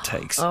have the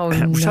outtakes.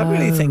 Which I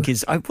really think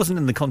I wasn't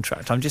in the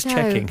contract. I'm just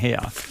checking here.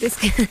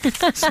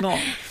 It's not...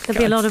 There'll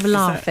be a lot of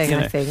laughing,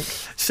 I think.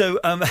 So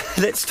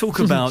let's talk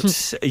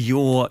about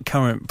your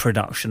current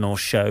production or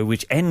show,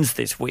 which ends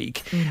this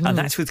week, and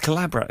that's with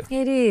Calabro.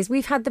 It is.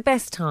 We've had the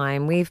best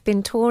time. We've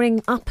been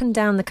touring up and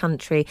down the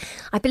country.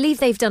 I believe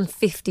they've done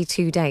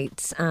 52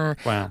 dates.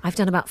 Wow. I've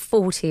done about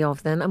 40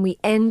 of them, and we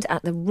end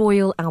at the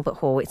Royal Albert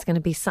Hall. It's going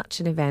to be such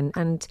an event,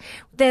 and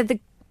they're the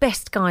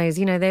best guys.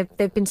 You know,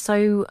 they've been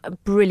so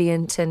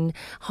brilliant and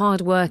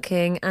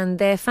hardworking, and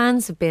their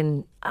fans have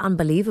been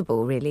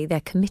unbelievable, really.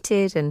 They're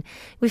committed, and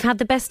we've had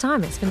the best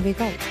time. It's going to be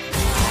great.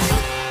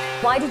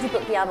 Why did you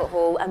book the Albert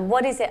Hall, and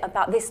what is it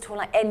about this tour,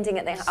 like ending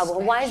at the Albert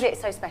Hall? Why is it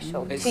so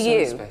special to you?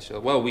 It's so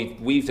special. Well,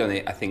 we've done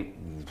it, I think,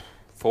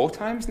 4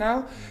 times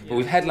now, but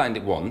we've headlined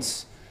it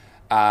once,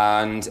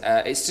 and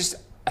it's just,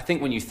 I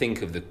think when you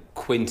think of the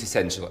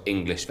quintessential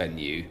English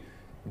venue,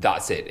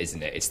 that's it,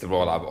 isn't it? It's the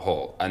Royal Albert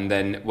Hall. And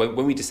then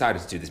when we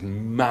decided to do this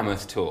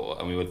mammoth tour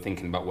and we were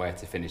thinking about where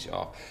to finish it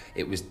off,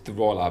 it was the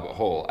Royal Albert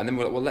Hall. And then we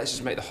were like, well, let's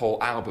just make the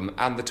whole album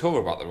and the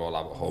tour about the Royal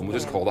Albert Hall, and we'll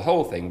just call the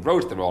whole thing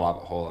Road to the Royal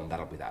Albert Hall, and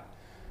that'll be that.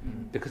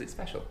 Because it's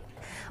special.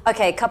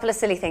 Okay, a couple of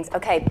silly things.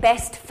 Okay,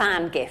 best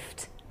fan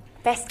gift.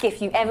 Best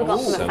gift you've ever got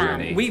from a fan.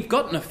 Many. We've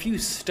gotten a few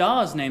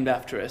stars named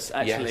after us,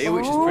 actually,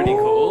 which is pretty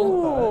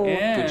cool.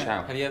 Yeah. Good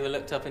shout. Have you ever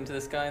looked up into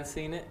the sky and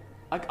seen it?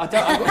 I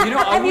don't. You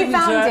know, Have you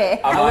found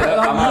it?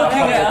 I'm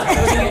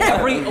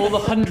looking at all the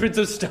hundreds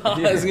of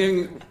stars.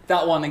 Yeah.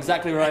 That one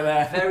exactly right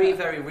there. Very,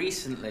 very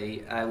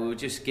recently, we were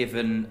just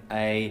given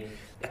a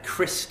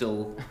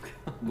crystal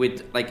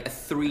with like a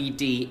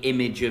 3D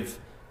image of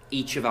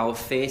each of our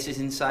faces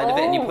inside of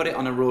it, and you put it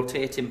on a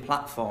rotating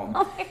platform.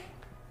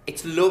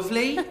 It's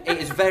lovely. It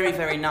is very,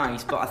 very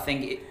nice. But I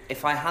think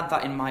if I had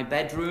that in my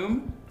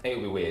bedroom, it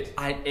would be weird.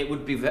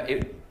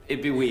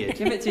 It'd be weird.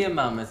 Give it to your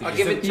mum. I'll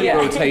give it to a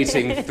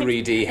rotating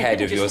 3D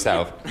head of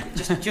yourself.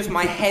 Just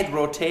my head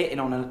rotating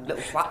on a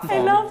little platform. I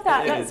love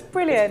that. That's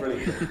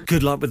brilliant.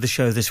 Good luck with the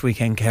show this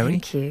weekend, Kerry.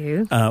 Thank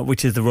you.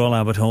 Which is the Royal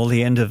Albert Hall,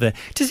 the end of the...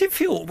 Does it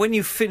feel, when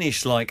you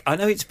finish, like... I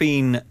know it's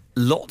been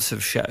lots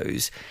of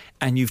shows,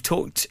 and you've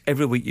talked,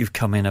 every week you've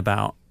come in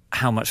about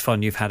how much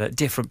fun you've had at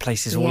different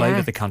places all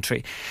over the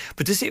country.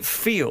 But does it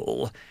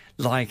feel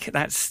like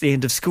that's the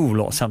end of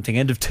school or something,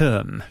 end of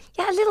term?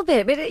 Yeah, a little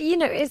bit, but you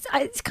know,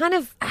 it's kind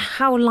of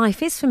how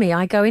life is for me.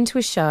 I go into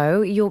a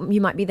show, you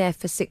might be there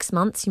for 6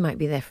 months, you might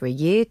be there for a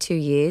year, 2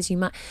 years,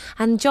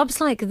 and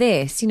jobs like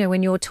this, you know,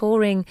 when you're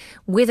touring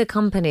with a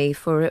company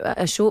for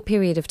a short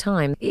period of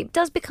time, it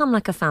does become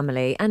like a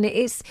family, and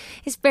it's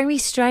very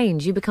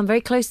strange. You become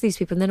very close to these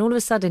people, and then all of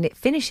a sudden it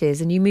finishes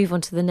and you move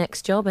on to the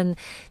next job, and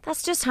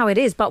that's just how it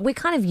is. But we're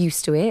kind of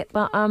used to it.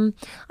 But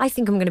I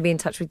think I'm going to be in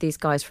touch with these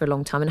guys for a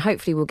long time, and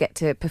hopefully we'll get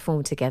to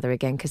perform together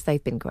again, because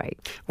they've been great.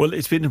 Well,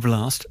 it's been a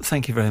blast.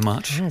 Thank you very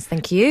much. Yes,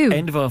 thank you.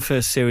 End of our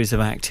first series of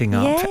Acting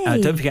Up.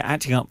 Don't forget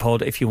Acting Up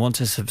Pod if you want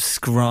to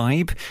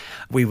subscribe.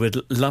 We would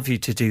love you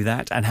to do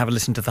that and have a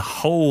listen to the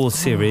whole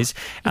series.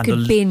 You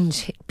can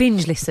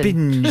binge listen.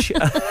 Binge.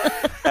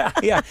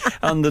 Yeah,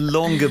 and the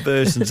longer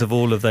versions of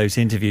all of those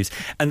interviews.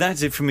 And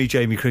that's it from me,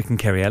 Jamie Crick and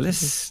Kerry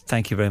Ellis.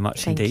 Thank you very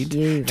much indeed.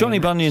 You Johnny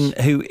Bunyan,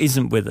 who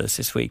isn't with us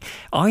this week,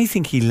 I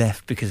think he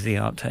left because of the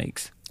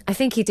outtakes. I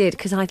think he did,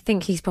 because I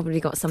think he's probably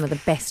got some of the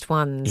best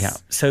ones. Yeah,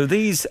 so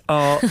these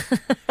are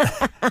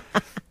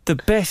the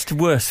best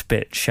worst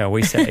bit, shall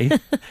we say.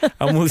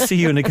 And we'll see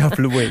you in a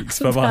couple of weeks.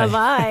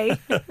 Bye-bye.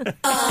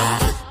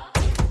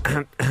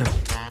 Bye-bye.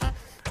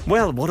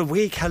 Well, what a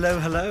week.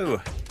 Hello.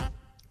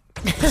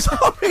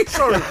 Sorry.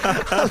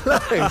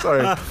 Hello.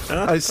 Sorry.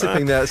 I was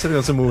sipping on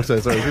some water.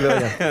 Sorry.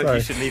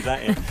 You should leave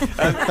that in.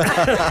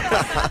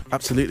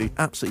 Absolutely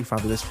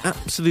fabulous.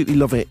 Absolutely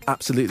love it.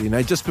 Absolutely.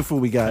 Now, just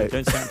before we go,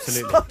 don't say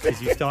absolutely, because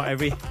you start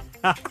every.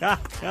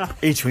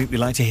 Each week we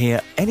like to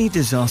hear any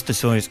disaster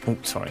stories. Oh,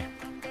 sorry.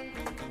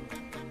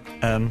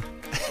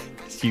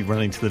 It's you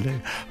running to the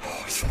loo.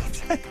 Oh,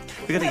 sorry.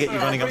 We're going to get you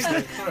running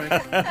upstairs.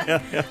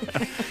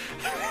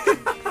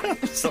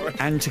 Sorry.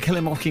 And To Kill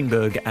a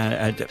Mockingbird.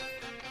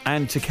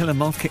 And To Kill a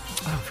Mocking...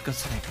 Oh, for God's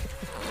sake.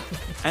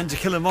 And To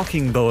Kill a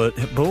Mockingbird,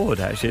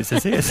 actually, it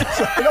says here.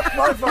 That's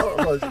my fault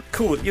it was.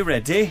 Cool, you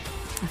ready?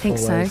 I think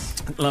so.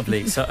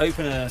 Lovely. So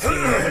open a...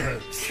 just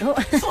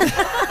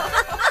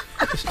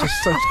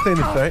clear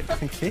the throat.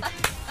 Thank you.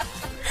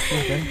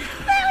 There we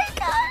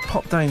go.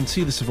 Pop down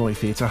to the Savoy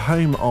Theatre,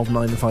 home of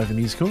 9 to 5 the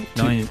musical.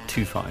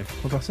 925.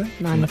 What did I say?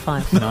 9 to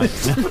 5. 9.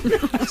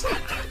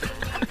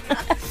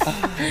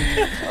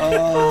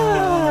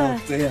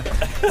 dear.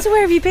 So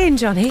where have you been,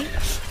 Johnny?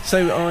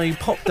 So I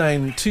popped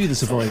down to the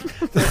Savoy.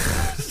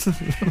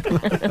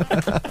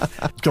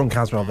 John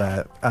Caswell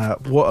there.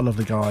 What a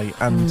lovely guy.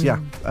 And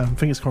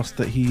fingers crossed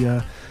that he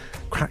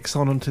cracks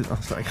on onto... Oh,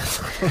 sorry.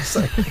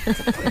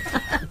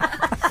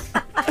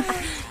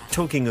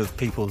 Talking of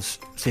People's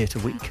Theatre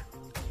Week.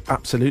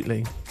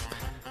 Absolutely.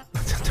 I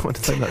don't want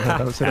to say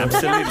that. Absolutely.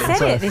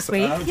 Said it this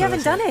week. You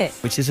haven't done it.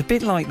 Which is a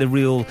bit like the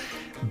real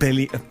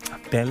belly...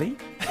 belly?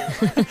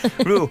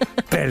 Real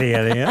belly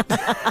Elliot.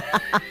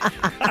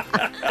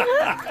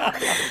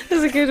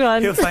 That's a good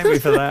one. He'll thank me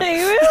for that.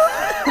 He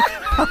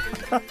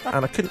will.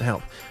 And I couldn't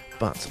help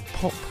but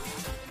pop.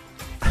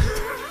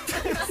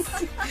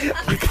 You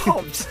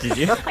popped, did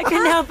you? I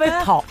couldn't help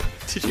but pop.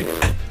 Did you?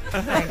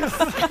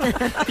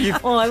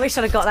 Thanks. Oh, I wish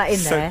I'd have got that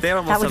in there.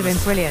 That would have been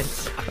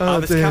brilliant. I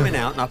was coming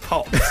out and I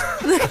popped.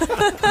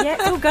 Yeah,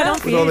 it's all going on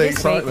for you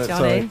this week,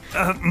 Johnny.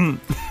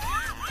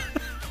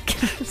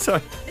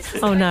 Sorry.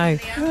 Oh no.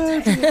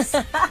 Right,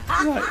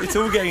 it's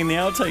all getting in the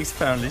outtakes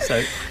apparently,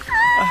 so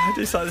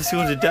it's like the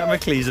sword of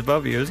Damocles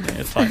above you, isn't it?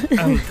 It's like,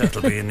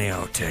 that'll be in the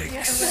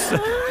outtakes.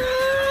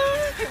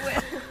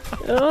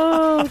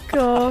 Oh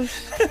gosh.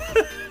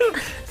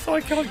 So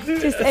I can't do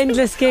it. Just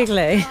endless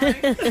giggling.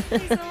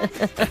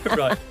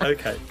 Right,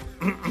 okay.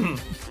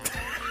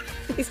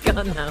 He's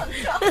gone now.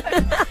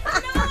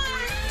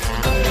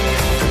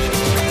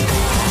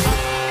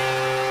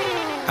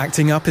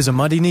 Acting Up is a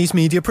Muddy Knees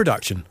Media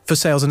production. For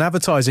sales and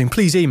advertising,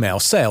 please email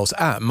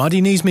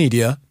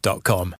sales@muddykneesmedia.com.